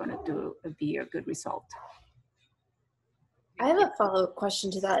if they're going to be a good result. I have a follow-up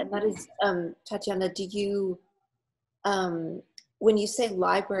question to that, and that is, Tatiana, do you, when you say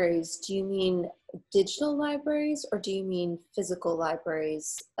libraries, do you mean digital libraries or do you mean physical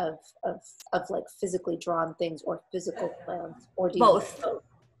libraries of like physically drawn things or physical plans, or do you both?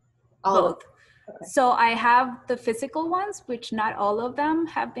 Both. Okay. So I have the physical ones, which not all of them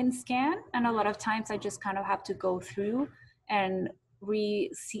have been scanned, and a lot of times I just kind of have to go through and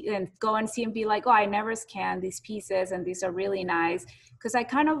go and see and be like, oh, I never scanned these pieces and these are really nice. Because I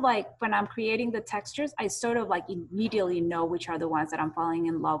kind of like, when I'm creating the textures, I sort of like immediately know which are the ones that I'm falling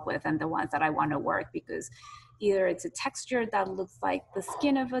in love with and the ones that I want to work, because either it's a texture that looks like the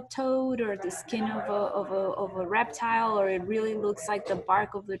skin of a toad or the skin of a reptile, or it really looks like the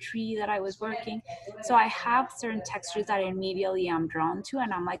bark of the tree that I was working. So I have certain textures that immediately I'm drawn to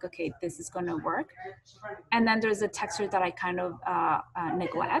and I'm like, okay, this is going to work. And then there's a texture that I kind of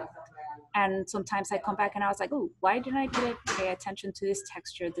neglect. And sometimes I come back and I was like, oh, why didn't I pay attention to this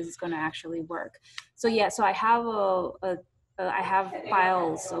texture? This is going to actually work. So yeah, so I have I have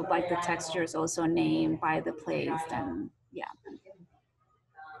files of like the textures also named by the place, and yeah.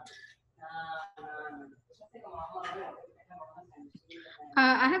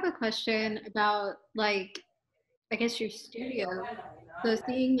 I have a question about, like, I guess your studio. So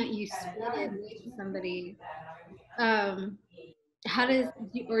seeing that you split it with somebody, how does,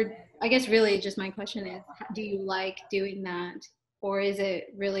 or I guess really just my question is, do you like doing that? Or is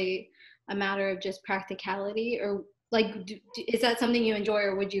it really a matter of just practicality? Or like, is that something you enjoy,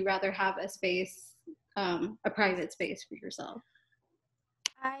 or would you rather have a space, a private space for yourself?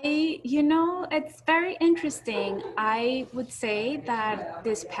 You know, it's very interesting. I would say that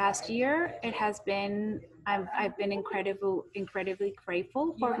this past year, it has been, I've been incredibly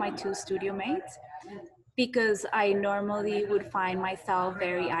grateful for my two studio mates, because I normally would find myself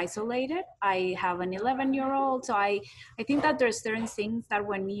very isolated. I have an 11-year-old, so I think that there's certain things that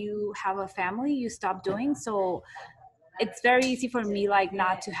when you have a family, you stop doing. So it's very easy for me, like,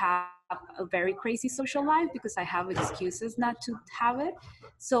 not to have a very crazy social life because I have excuses not to have it.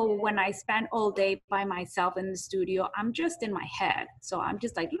 So when I spend all day by myself in the studio, I'm just in my head. So I'm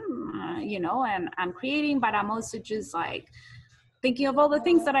just like, you know, and I'm creating, but I'm also just like thinking of all the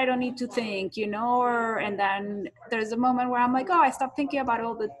things that I don't need to think, you know, and then there's a moment where I'm like, oh, I stopped thinking about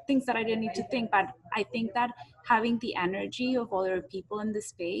all the things that I didn't need to think. But I think that having the energy of other people in the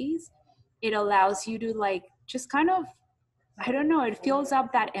space, it allows you to like just kind of, I don't know, it fills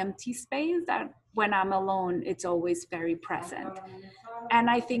up that empty space that when I'm alone, it's always very present. And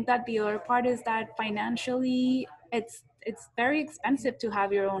I think that the other part is that financially, it's very expensive to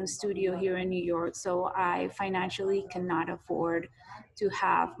have your own studio here in New York. So I financially cannot afford to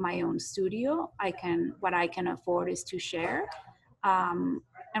have my own studio. What I can afford is to share. And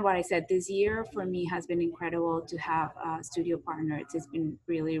what I said, this year for me has been incredible to have studio partners. It's been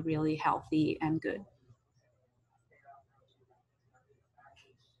really, really healthy and good.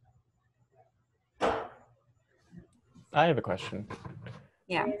 I have a question.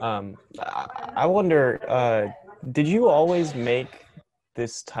 Yeah. I wonder, did you always make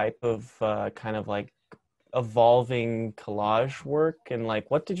this type of kind of like evolving collage work? And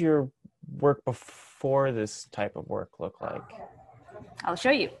like, what did your work before this type of work look like? I'll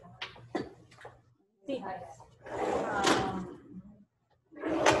show you.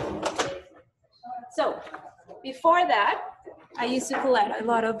 So before that, I used to collect a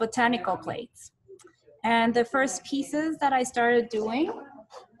lot of botanical plates. And the first pieces that I started doing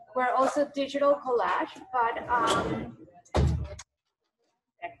were also digital collage, but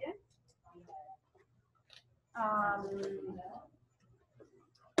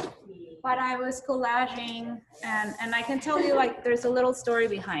I was collaging, and I can tell you, like, there's a little story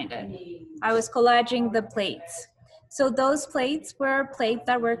behind it. I was collaging the plates. So those plates were plates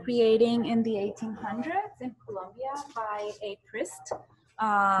that were creating in the 1800s in Colombia by a priest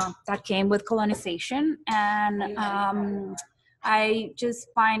that came with colonization. And I just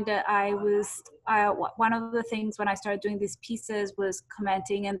find that one of the things when I started doing these pieces was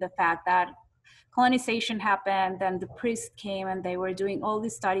commenting on the fact that colonization happened, and the priest came and they were doing all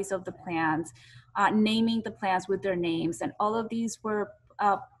these studies of the plants, naming the plants with their names. And all of these were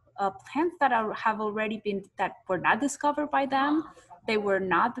plants that have already been, that were not discovered by them. They were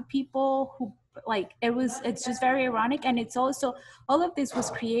not the people who, like, it's just very ironic. And it's also, all of this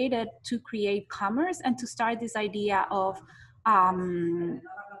was created to create commerce and to start this idea of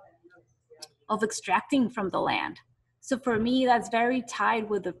extracting from the land. So for me, that's very tied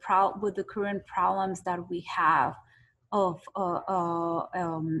with the current problems that we have of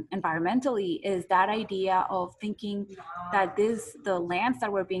environmentally, is that idea of thinking that the lands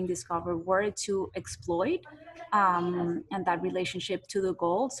that were being discovered were to exploit, and that relationship to the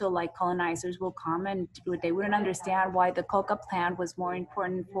gold. So like colonizers will come and they wouldn't understand why the coca plant was more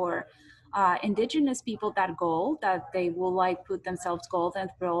important for indigenous people, that gold, that they will like put themselves gold and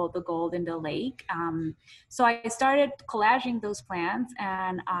throw the gold in the lake. So I started collaging those plants,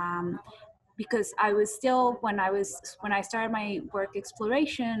 and because I was still, when I started my work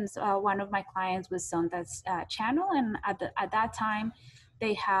explorations, one of my clients was Sonda's channel, and at that time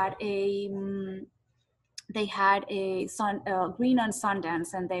they had a Green on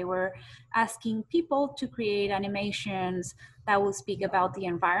Sundance, and they were asking people to create animations that will speak about the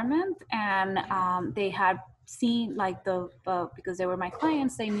environment. And they had seen, like, because they were my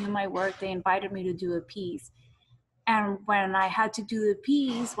clients, they knew my work, they invited me to do a piece. And when I had to do the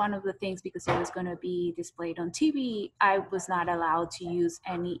piece, one of the things, because it was going to be displayed on TV, I was not allowed to use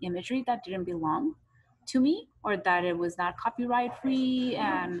any imagery that didn't belong to me, or that it was not copyright free.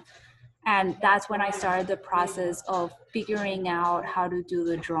 And that's when I started the process of figuring out how to do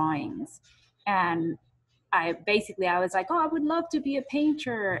the drawings. And I was like, oh, I would love to be a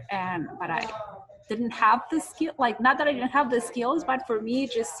painter. But I didn't have the skill, like, not that I didn't have the skills, but for me,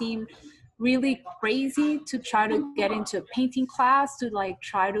 it just seemed really crazy to try to get into a painting class, to like,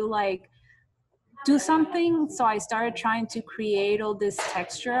 try to like do something. So I started trying to create all these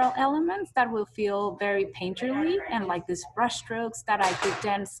textural elements that will feel very painterly, and like these brush strokes that I could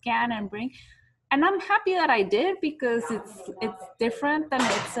then scan and bring. And I'm happy that I did, because it's different, and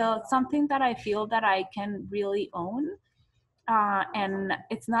it's something that I feel that I can really own. And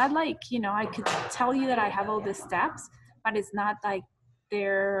it's not like, I could tell you that I have all these steps, but it's not like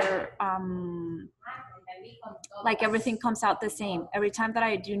they're like everything comes out the same. Every time that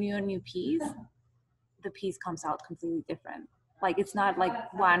I do a new piece, the piece comes out completely different. Like, it's not like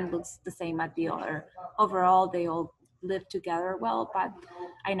one looks the same as the other. Overall, they all live together well, but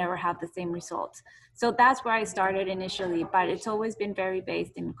I never have the same results. So that's where I started initially, but it's always been very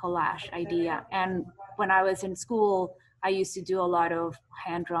based in collage idea. And when I was in school, I used to do a lot of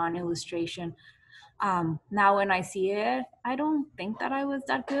hand-drawn illustration. Now when I see it, I don't think that I was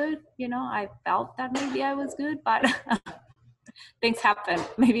that good. I felt that maybe I was good, but things happen.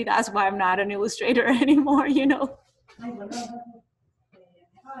 Maybe that's why I'm not an illustrator anymore,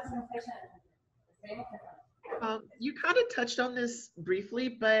 You kind of touched on this briefly,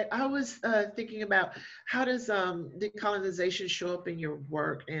 but I was thinking about, how does decolonization show up in your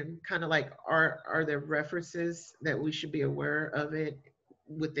work, and kind of like, are there references that we should be aware of it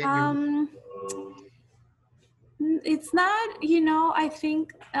within your? It's not, I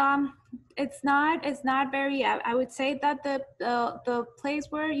think it's not very, I would say that the place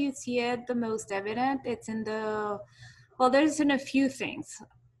where you see it the most evident, it's in the, well, there's in a few things.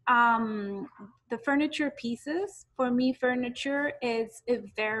 The furniture pieces, for me, furniture is a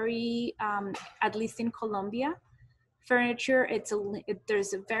very, at least in Colombia, furniture,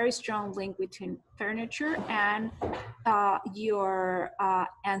 there's a very strong link between furniture and your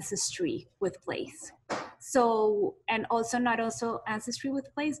ancestry with place. So, and also not also ancestry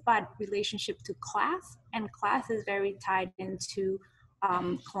with place, but relationship to class, and class is very tied into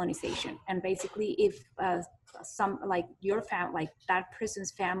colonization. And basically, if some, like your family, like that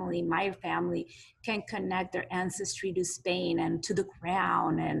person's family, my family, can connect their ancestry to Spain and to the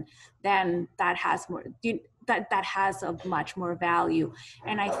crown, and then that has more, that has a much more value.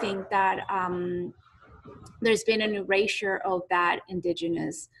 And I think that there's been an erasure of that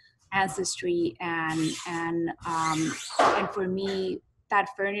indigenous ancestry, and for me, that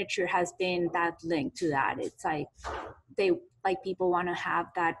furniture has been that link to that. It's like they, like, people want to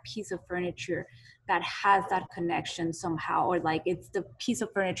have that piece of furniture that has that connection somehow, or like it's the piece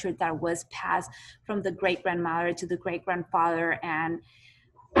of furniture that was passed from the great grandmother to the great grandfather, and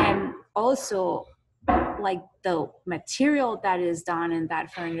also like the material that is done in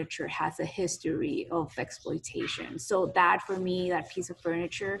that furniture has a history of exploitation. So that, for me, that piece of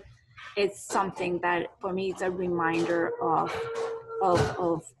furniture, it's something that for me it's a reminder of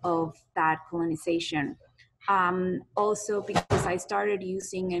that colonization. Also because I started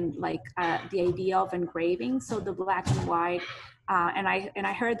using the idea of engraving, so the black and white, and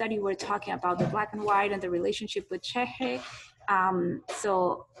I heard that you were talking about the black and white and the relationship with Cheche.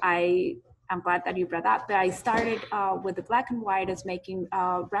 So I'm glad that you brought that. But I started with the black and white as making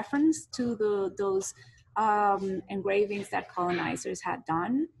reference to those engravings that colonizers had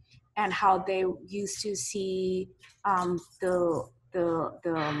done, and how they used to see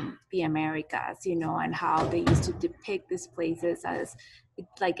the Americas, you know, and how they used to depict these places as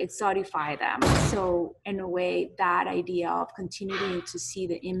like exotify them. So in a way, that idea of continuing to see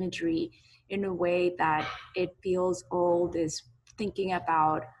the imagery in a way that it feels old is thinking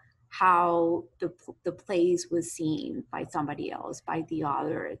about how the place was seen by somebody else, by the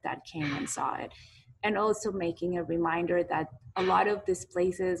other that came and saw it. And also making a reminder that a lot of these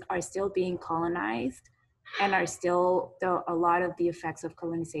places are still being colonized, and are still, a lot of the effects of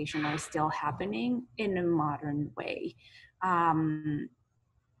colonization are still happening in a modern way. And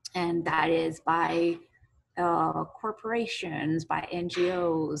that is by corporations, by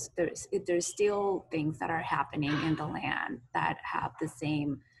NGOs. There's still things that are happening in the land that have the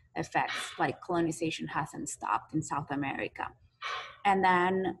same effects, like colonization hasn't stopped in South America. And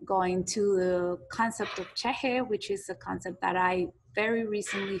then going to the concept of Cheche, which is a concept that I very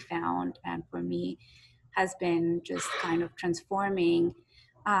recently found, and for me has been just kind of transforming.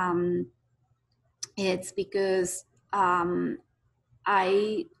 It's because I've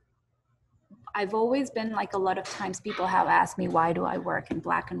always been, like, a lot of times people have asked me, why do I work in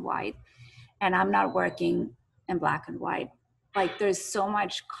black and white? And I'm not working in black and white. Like, there's so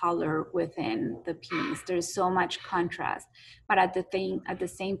much color within the piece. There's so much contrast. But at the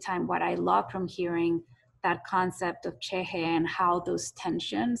same time, what I love from hearing that concept of Cheche and how those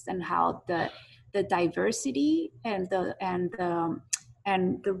tensions and how the diversity and the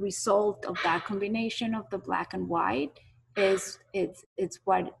result of that combination of the black and white is it's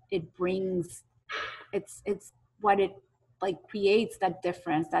what it brings. It's what it, like, creates that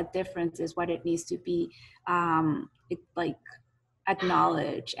difference. That difference is what it needs to be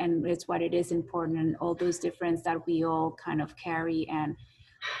acknowledged, and it's what it is important, and all those differences that we all kind of carry. And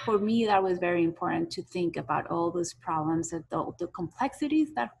for me, that was very important to think about all those problems and the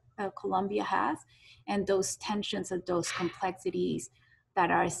complexities that Colombia has, and those tensions and those complexities that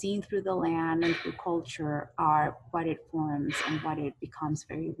are seen through the land and through culture are what it forms and what it becomes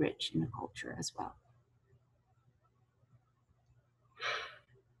very rich in the culture as well.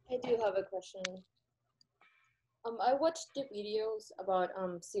 I do have a question. I watched the videos about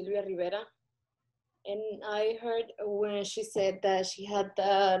Silvia Rivera, and I heard when she said that she had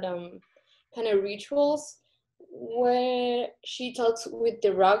that kind of rituals where she talks with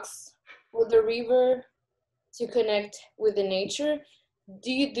the rocks or the river to connect with the nature.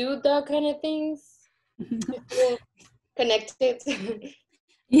 Do you do that kind of things to feel connected?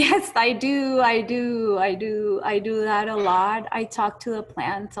 Yes, I do that a lot. I talk to the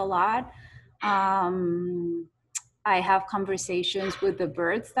plants a lot. I have conversations with the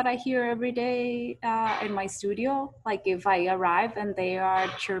birds that I hear every day in my studio. Like, if I arrive and they are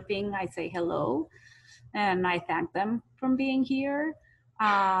chirping, I say hello and I thank them for being here.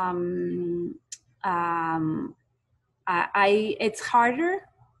 It's harder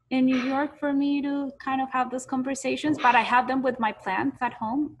in New York for me to kind of have those conversations, but I have them with my plants at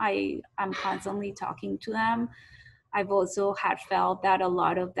home. I'm constantly talking to them. I've also had felt that a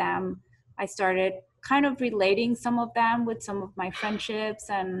lot of them, I started kind of relating some of them with some of my friendships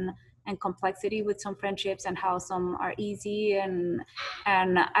and complexity with some friendships and how some are easy and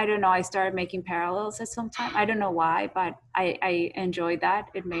I don't know, I started making parallels at some time. I don't know why, but I enjoyed that.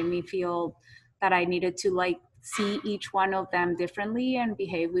 It made me feel that I needed to like see each one of them differently and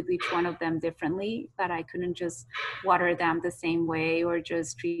behave with each one of them differently, that I couldn't just water them the same way or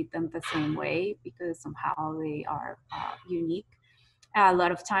just treat them the same way because somehow they are unique. A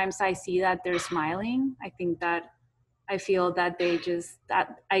lot of times I see that they're smiling. I think that I feel that they just,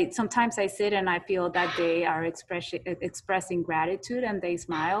 that sometimes I sit and I feel that they are expressing gratitude and they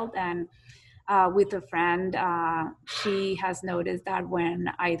smiled. And with a friend, she has noticed that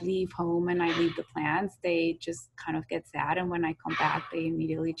when I leave home and I leave the plants, they just kind of get sad. And when I come back, they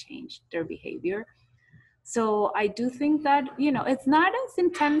immediately change their behavior. So I do think that, you know, it's not as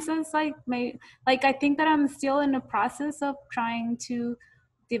intense as like I think that I'm still in the process of trying to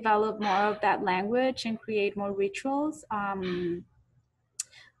develop more of that language and create more rituals. I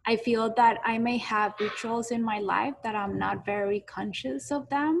feel that I may have rituals in my life that I'm not very conscious of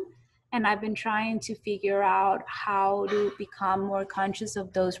them. And I've been trying to figure out how to become more conscious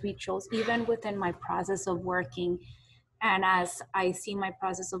of those rituals, even within my process of working. And as I see my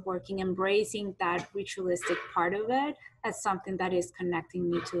process of working, embracing that ritualistic part of it as something that is connecting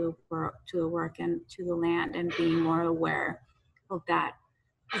me to the work and to the land and being more aware of that.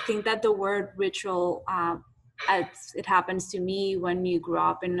 I think that the word ritual, as it happens to me when you grew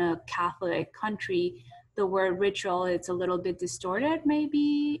up in a Catholic country, the word ritual, it's a little bit distorted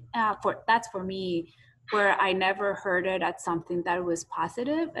maybe. That's for me, where I never heard it as something that was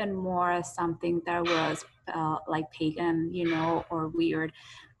positive and more as something that was like pagan, you know, or weird,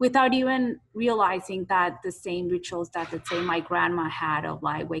 without even realizing that the same rituals that, let's say, my grandma had of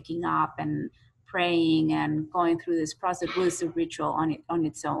like waking up and praying and going through this process was a ritual on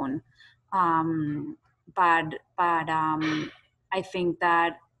its own. But I think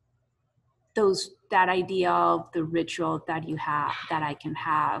that that idea of the ritual that you have, that I can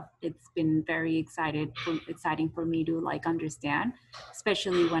have, it's been very exciting for me to like understand,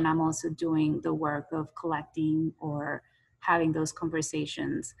 especially when I'm also doing the work of collecting or having those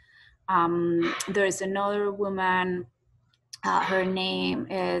conversations. There's another woman, her name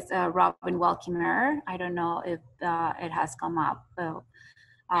is Robin Welkimer. I don't know if it has come up for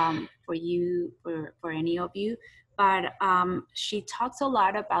you, for any of you, but she talks a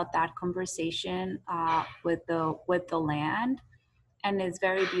lot about that conversation with the land, and it's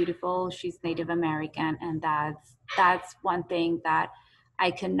very beautiful. She's Native American, and that's one thing that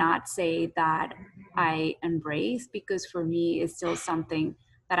I cannot say that I embrace, because for me it's still something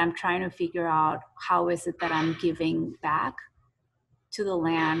that I'm trying to figure out. How is it that I'm giving back to the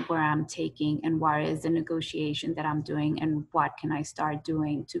land where I'm taking, and what is the negotiation that I'm doing, and what can I start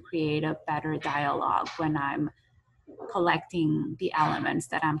doing to create a better dialogue when I'm collecting the elements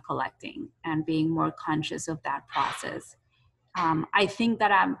that I'm collecting, and being more conscious of that process. I think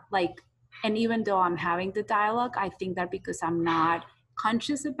that I'm like, and even though I'm having the dialogue, I think that because I'm not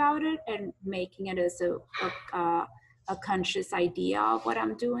conscious about it and making it as a conscious idea of what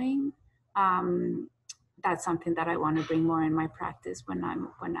I'm doing, that's something that I want to bring more in my practice when I'm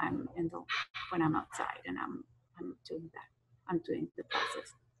outside and I'm doing that. I'm doing the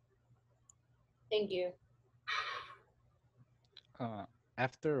process. Thank you.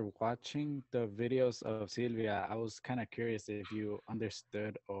 After watching the videos of Silvia, I was kind of curious if you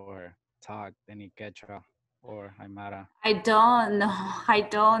understood or talked any Quechua or Aymara. I don't know. I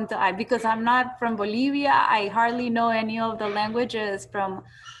don't. Because I'm not from Bolivia, I hardly know any of the languages from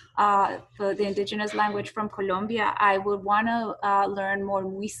for the indigenous language from Colombia. I would want to learn more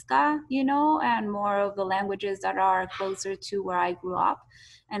Muisca, you know, and more of the languages that are closer to where I grew up,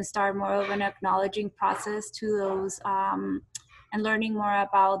 and start more of an acknowledging process to those, and learning more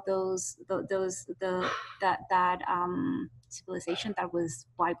about that civilization that was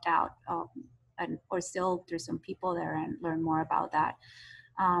wiped out, or still there's some people there, and learn more about that.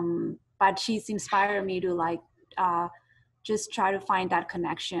 But she's inspired me to like just try to find that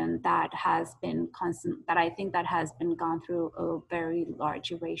connection that has been constant, that I think that has been gone through a very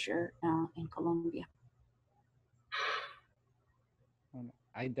large erasure in Colombia.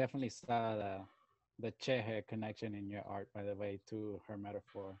 I definitely saw the Chehe connection in your art, by the way, to her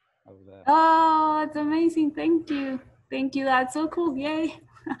metaphor of the. Oh, it's amazing. Thank you. Thank you. That's so cool. Yay.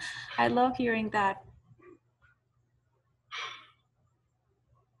 I love hearing that.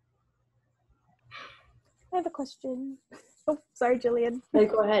 I have a question. Oh, sorry, Jillian. No,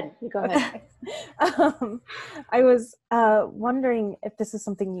 go ahead. You go ahead. I was wondering if this is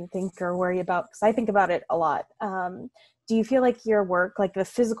something you think or worry about, because I think about it a lot. Do you feel like your work, like the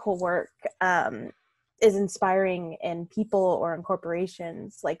physical work, is inspiring in people or in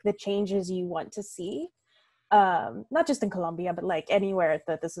corporations, like the changes you want to see? Not just in Colombia, but like anywhere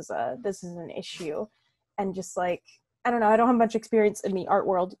that this is an issue. And just like, I don't know, I don't have much experience in the art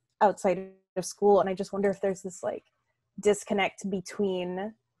world outside of school, and I just wonder if there's this like disconnect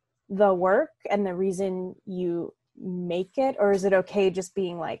between the work and the reason you make it, or is it okay just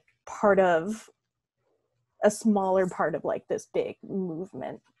being like part of a smaller part of like this big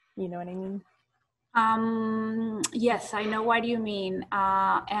movement? You know what I mean? Yes, I know what you mean.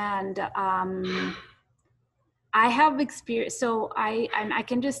 I have experience, so I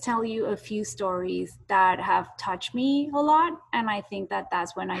can just tell you a few stories that have touched me a lot, and I think that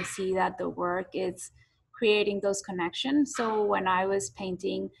that's when I see that the work is creating those connections. So when I was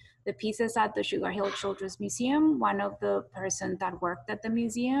painting the pieces at the Sugar Hill Children's Museum, one of the persons that worked at the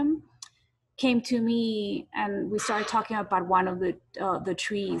museum came to me, and we started talking about one of the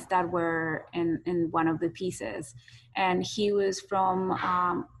trees that were in one of the pieces. And he was from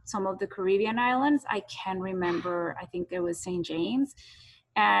some of the Caribbean islands. I can't remember, I think it was St. James.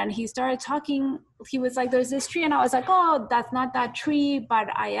 And he started talking, he was like, there's this tree. And I was like, oh, that's not that tree. But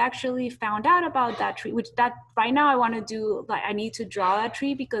I actually found out about that tree, which that right now I want to do, like I need to draw that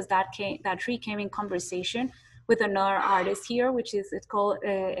tree, because that tree came in conversation with another artist here, which is, it's called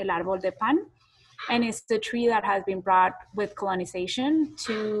El Árbol de Pan. And it's the tree that has been brought with colonization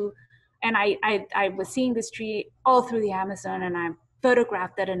to, and I was seeing this tree all through the Amazon, and I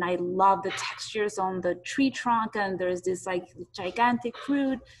photographed it, and I love the textures on the tree trunk, and there's this like gigantic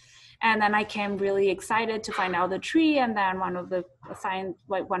fruit. And then I came really excited to find out the tree. And then one of the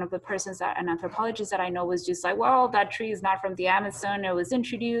persons, that an anthropologist that I know, was just like, well, that tree is not from the Amazon, it was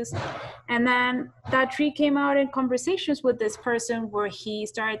introduced. And then that tree came out in conversations with this person, where he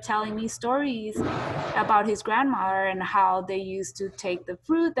started telling me stories about his grandmother and how they used to take the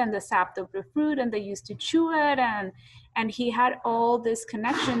fruit and the sap of the fruit, and they used to chew it. And he had all this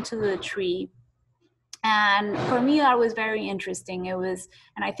connection to the tree. And for me, that was very interesting. It was,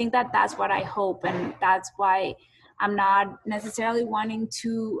 and I think that that's what I hope. And that's why I'm not necessarily wanting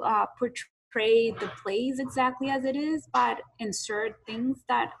to portray the place exactly as it is, but insert things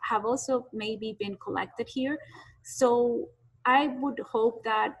that have also maybe been collected here. So I would hope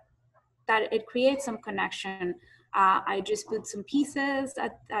that it creates some connection. I just put some pieces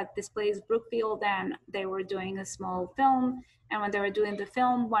at this place, Brookfield, and they were doing a small film. And when they were doing the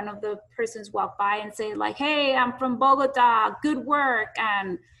film, one of the persons walked by and said like, hey, I'm from Bogota, good work.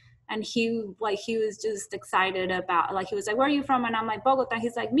 And he was just excited about, like, he was like, where are you from? And I'm like, Bogota.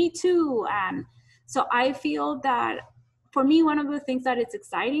 He's like, me too. And so I feel that for me, one of the things that is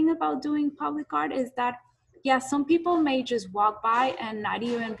exciting about doing public art is that, yeah, some people may just walk by and not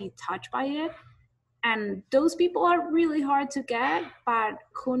even be touched by it. And those people are really hard to get, but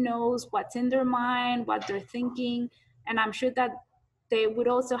who knows what's in their mind, what they're thinking. And I'm sure that they would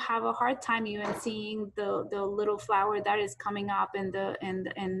also have a hard time even seeing the little flower that is coming up in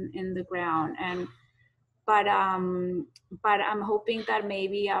the ground. And but I'm hoping that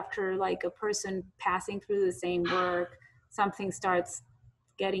maybe after like a person passing through the same work, something starts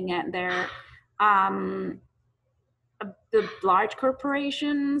getting in there. The large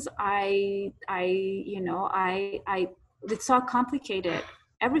corporations, it's so complicated.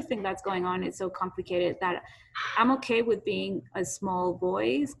 Everything that's going on is so complicated that I'm okay with being a small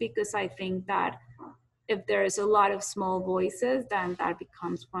voice, because I think that if there's a lot of small voices, then that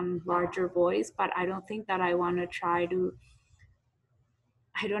becomes one larger voice. But I don't think that I want to try to,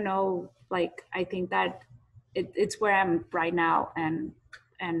 I don't know, like, I think that it's where I'm right now, and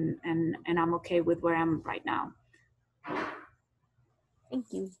I'm okay with where I'm right now.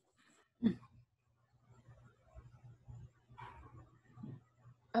 Thank you.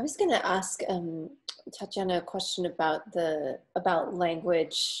 I was going to ask Tatiana a question about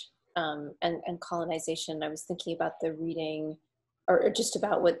language and colonization. I was thinking about the reading, or just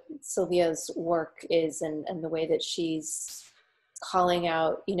about what Sylvia's work is, and the way that she's calling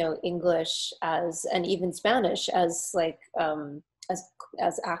out, English and even Spanish as like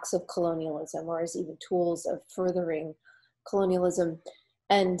as acts of colonialism, or as even tools of furthering colonialism.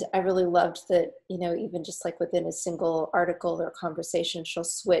 And I really loved that, even just like within a single article or conversation, she'll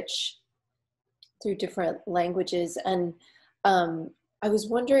switch through different languages. And I was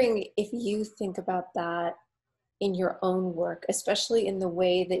wondering if you think about that in your own work, especially in the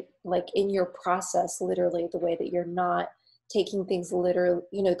way that, like, in your process, literally, the way that you're not taking things literally,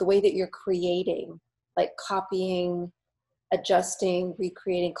 the way that you're creating, like copying adjusting,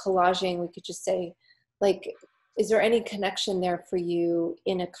 recreating, collaging, we could just say, like, is there any connection there for you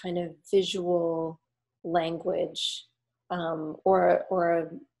in a kind of visual language, or a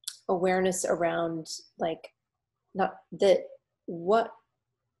awareness around, like, not that what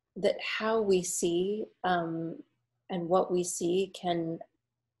that how we see, and what we see can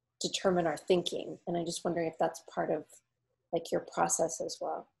determine our thinking? And I'm just wondering if that's part of, like, your process as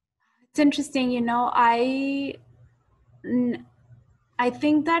well. It's interesting, you know, I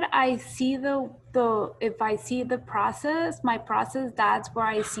think that I see if I see the process, my process, that's where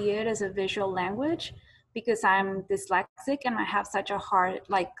I see it as a visual language, because I'm dyslexic and I have such a hard,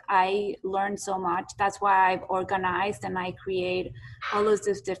 like, I learn so much. That's why I've organized and I create all of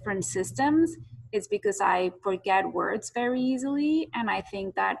these different systems. It's because I forget words very easily. And I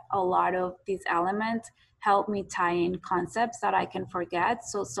think that a lot of these elements help me tie in concepts that I can forget.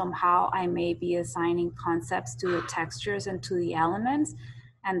 So somehow I may be assigning concepts to the textures and to the elements.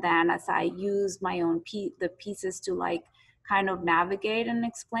 And then as I use my own the pieces to, like, kind of navigate and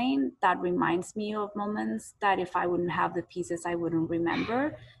explain, that reminds me of moments that if I wouldn't have the pieces, I wouldn't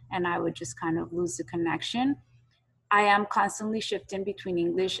remember, and I would just kind of lose the connection. I am constantly shifting between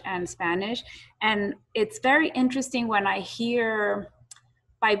English and Spanish. And it's very interesting when I hear,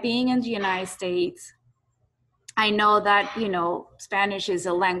 by being in the United States, I know that, you know, Spanish is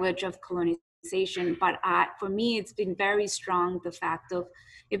a language of colonization, but for me, it's been very strong, the fact of,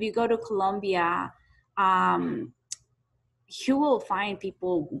 if you go to Colombia, you will find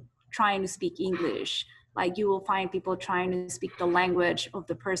people trying to speak English. Like, you will find people trying to speak the language of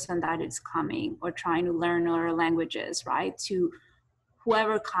the person that is coming, or trying to learn other languages, right? To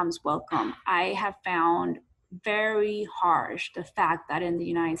whoever comes, welcome. I have found very harsh the fact that in the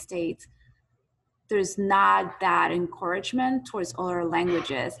United States, there's not that encouragement towards other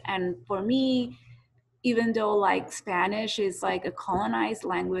languages. And for me, even though, like, Spanish is like a colonized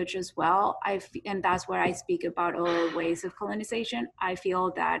language as well, and that's where I speak about other ways of colonization, I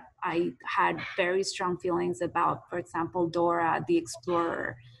feel that I had very strong feelings about, for example, Dora the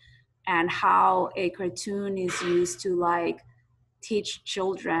Explorer, and how a cartoon is used to, like, teach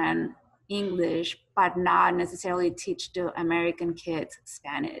children English, but not necessarily teach the American kids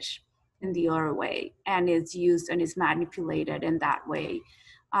Spanish in the other way, and it's used and is manipulated in that way.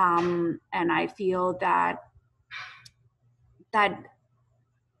 And I feel that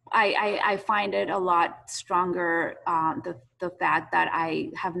I find it a lot stronger, the fact that I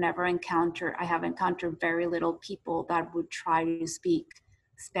have encountered very little people that would try to speak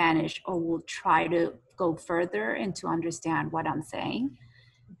Spanish or will try to go further and to understand what I'm saying.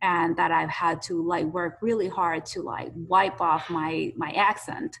 And that I've had to, like, work really hard to, like, wipe off my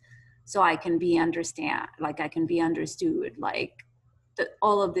accent so I can be I can be understood, like,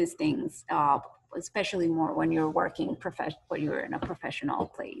 all of these things, especially more when you're working when you're in a professional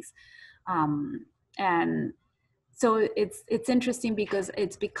place. And so it's interesting because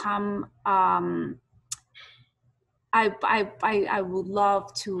it's become, I would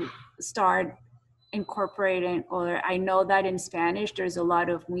love to start incorporating, or I know that in Spanish there's a lot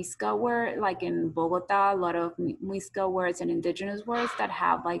of Muisca word, like in Bogota, a lot of Muisca words and indigenous words that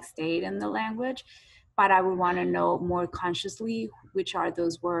have, like, stayed in the language. But I would want to know more consciously which are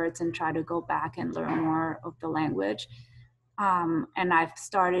those words and try to go back and learn more of the language. And I've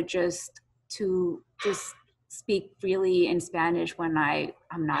started just to speak freely in Spanish when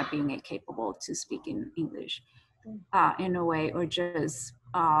I'm not being capable to speak in English in a way, or just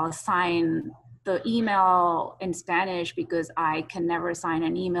sign the email in Spanish because I can never sign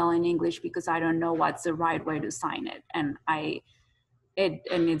an email in English because I don't know what's the right way to sign it. And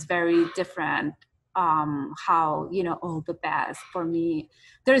it's very different how, you know, the best for me.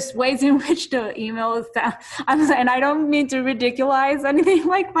 There's ways in which the emails and I don't mean to ridiculize anything,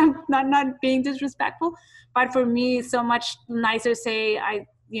 like, I'm not being disrespectful, but for me it's so much nicer say un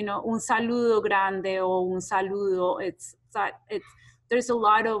saludo grande or un saludo. There's a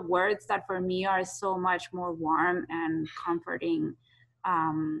lot of words that for me are so much more warm and comforting,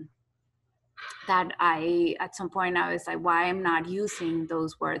 that at some point I was like, why I'm not using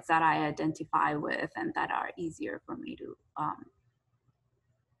those words that I identify with and that are easier for me to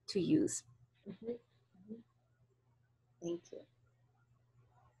use. Mm-hmm. Mm-hmm. Thank you.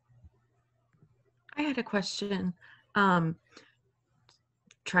 I had a question, trying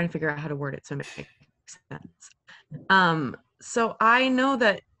to figure out how to word it so it makes sense. So I know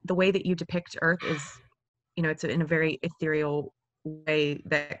that the way that you depict Earth is, it's in a very ethereal way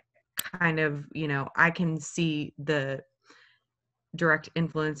that kind of, I can see the direct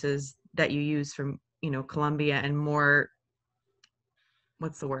influences that you use from, Colombia, and more,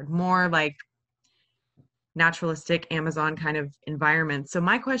 what's the word? More like naturalistic Amazon kind of environment. So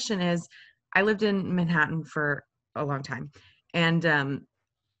my question is, I lived in Manhattan for a long time, and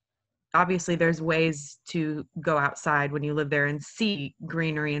obviously there's ways to go outside when you live there and see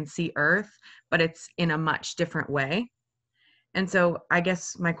greenery and see earth, but it's in a much different way. And so I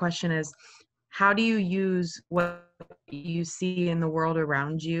guess my question is, how do you use what you see in the world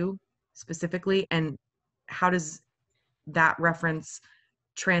around you specifically, and how does that reference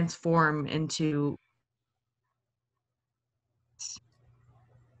transform into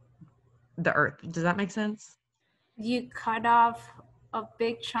the earth? Does that make sense? You cut off a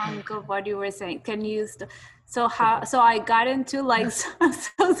big chunk of what you were saying. Can you so how, so I got into like,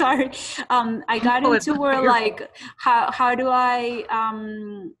 so sorry. I got into where like, how do I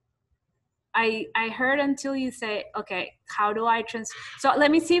heard until you say, okay, how do I so let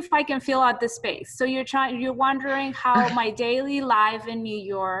me see if I can fill out the space. So you're wondering how my daily life in New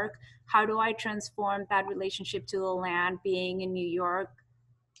York, how do I transform that relationship to the land being in New York?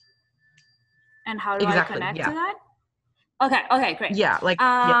 And how do I connect to that? Okay, great. Yeah, like,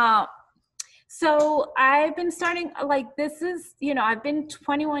 so I've been starting, like, this is, I've been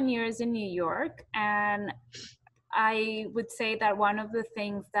 21 years in New York, and I would say that one of the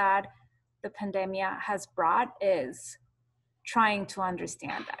things that the pandemic has brought is trying to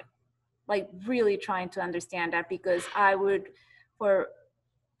understand that, like really trying to understand that, because I would, for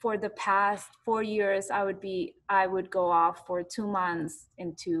the past 4 years, I would go off for 2 months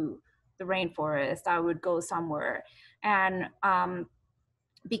into the rainforest. I would go somewhere, and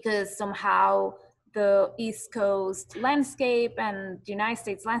because somehow the East Coast landscape and the United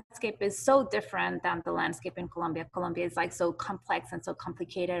States landscape is so different than the landscape in Colombia. Colombia is like so complex and so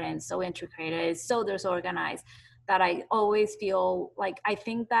complicated and so intricate. It's so disorganized that I always feel like, I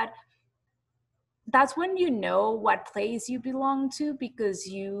think that's when you know what place you belong to, because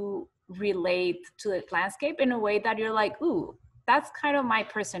you relate to the landscape in a way that you're like, ooh, that's kind of my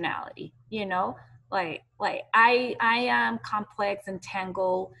personality, like I am complex and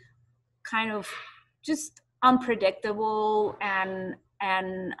tangled, kind of just unpredictable, and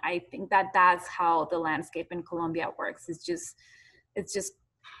I think that that's how the landscape in Colombia works. It's just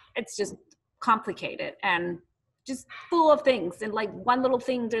complicated and just full of things, and like one little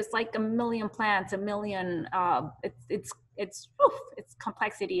thing, there's like a million plants, a million it's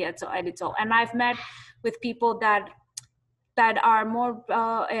complexity at its all. And I've met with people that are more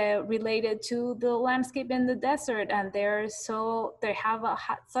related to the landscape in the desert, and they have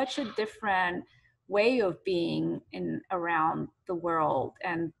such a different way of being around the world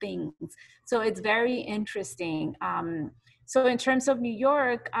and things. So it's very interesting. So in terms of New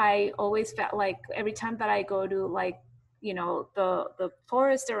York, I always felt like every time that I go to, like, the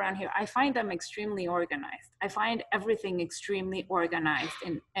forest around here, I find them extremely organized. I find everything extremely organized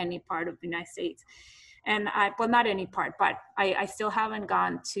in any part of the United States. And well, not any part, but I still haven't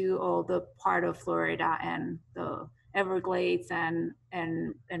gone to all the part of Florida and the Everglades and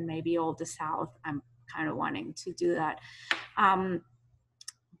maybe all the South. I'm kind of wanting to do that. And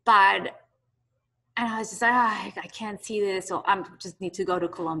I was just like, I can't see this. So I just need to go to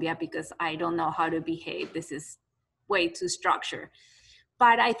Colombia because I don't know how to behave. This is way too structured.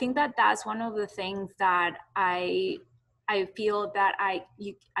 But I think that that's one of the things that I feel that I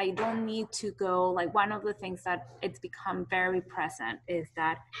don't need to go, like, one of the things that it's become very present is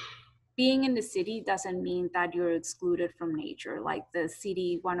that being in the city doesn't mean that you're excluded from nature. Like the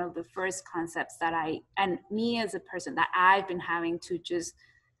city, one of the first concepts that and me as a person that I've been having to just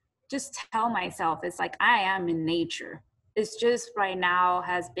tell myself is like, I am in nature. It's just right now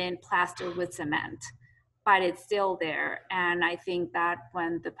has been plastered with cement, but it's still there. And I think that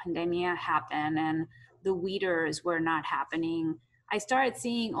when the pandemic happened and the weeders were not happening, I started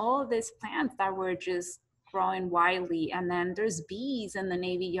seeing all of these plants that were just growing wildly. And then there's bees in the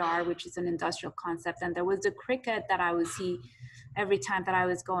Navy Yard, which is an industrial concept. And there was a cricket that I would see every time that I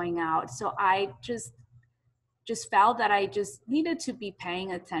was going out. So I just felt that I just needed to be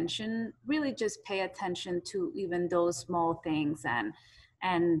paying attention, really just pay attention to even those small things,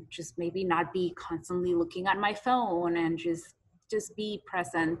 and just maybe not be constantly looking at my phone, and just be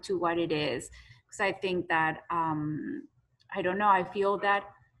present to what it is. Because I think that, I don't know, I feel that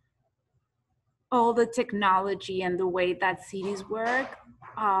all the technology and the way that cities work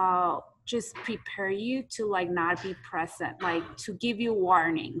just prepare you to like not be present, like to give you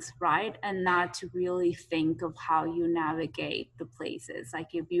warnings, right? And not to really think of how you navigate the places. Like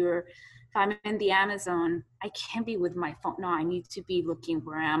if I'm in the Amazon, I can't be with my phone. No, I need to be looking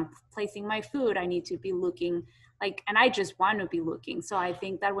where I'm placing my food. I need to be looking like, and I just want to be looking. So I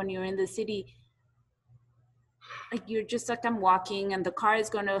think that when you're in the city, like you're just like, I'm walking and the car is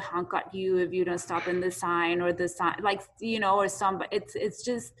going to honk at you if you don't stop in the sign, or the sign, like, you know, or some, it's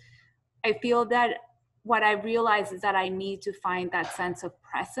just, I feel that what I realize is that I need to find that sense of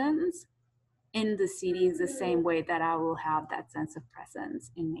presence in the cities the same way that I will have that sense of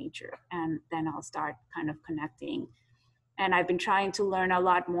presence in nature. And then I'll start kind of connecting. And I've been trying to learn a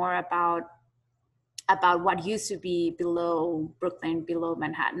lot more about what used to be below Brooklyn, below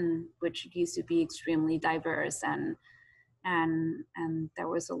Manhattan, which used to be extremely diverse, and there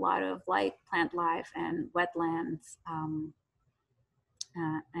was a lot of like plant life and wetlands,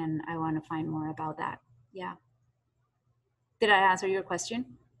 and I want to find more about that. Yeah. Did I answer your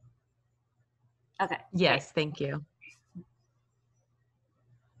question? Okay. Yes, great. thank you.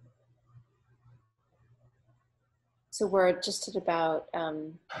 So we're just at about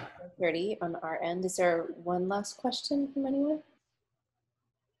 30 on our end. Is there one last question from anyone?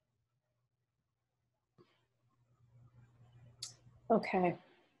 Okay.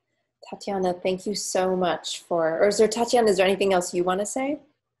 Tatiana, thank you so much for, or is there, Tatiana, is there anything else you want to say?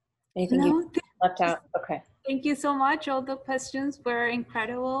 Anything you left out? Okay. Thank you so much. All the questions were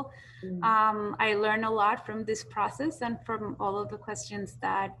incredible. I learned a lot from this process and from all of the questions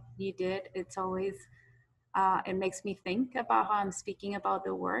that you did. It's always, it makes me think about how I'm speaking about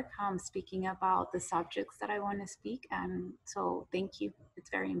the work, how I'm speaking about the subjects that I want to speak. And so thank you.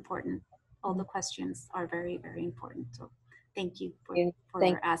 It's very important. All the questions are very, very important. So thank you for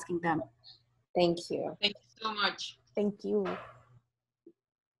asking them. Thank you. Thank you so much. Thank you.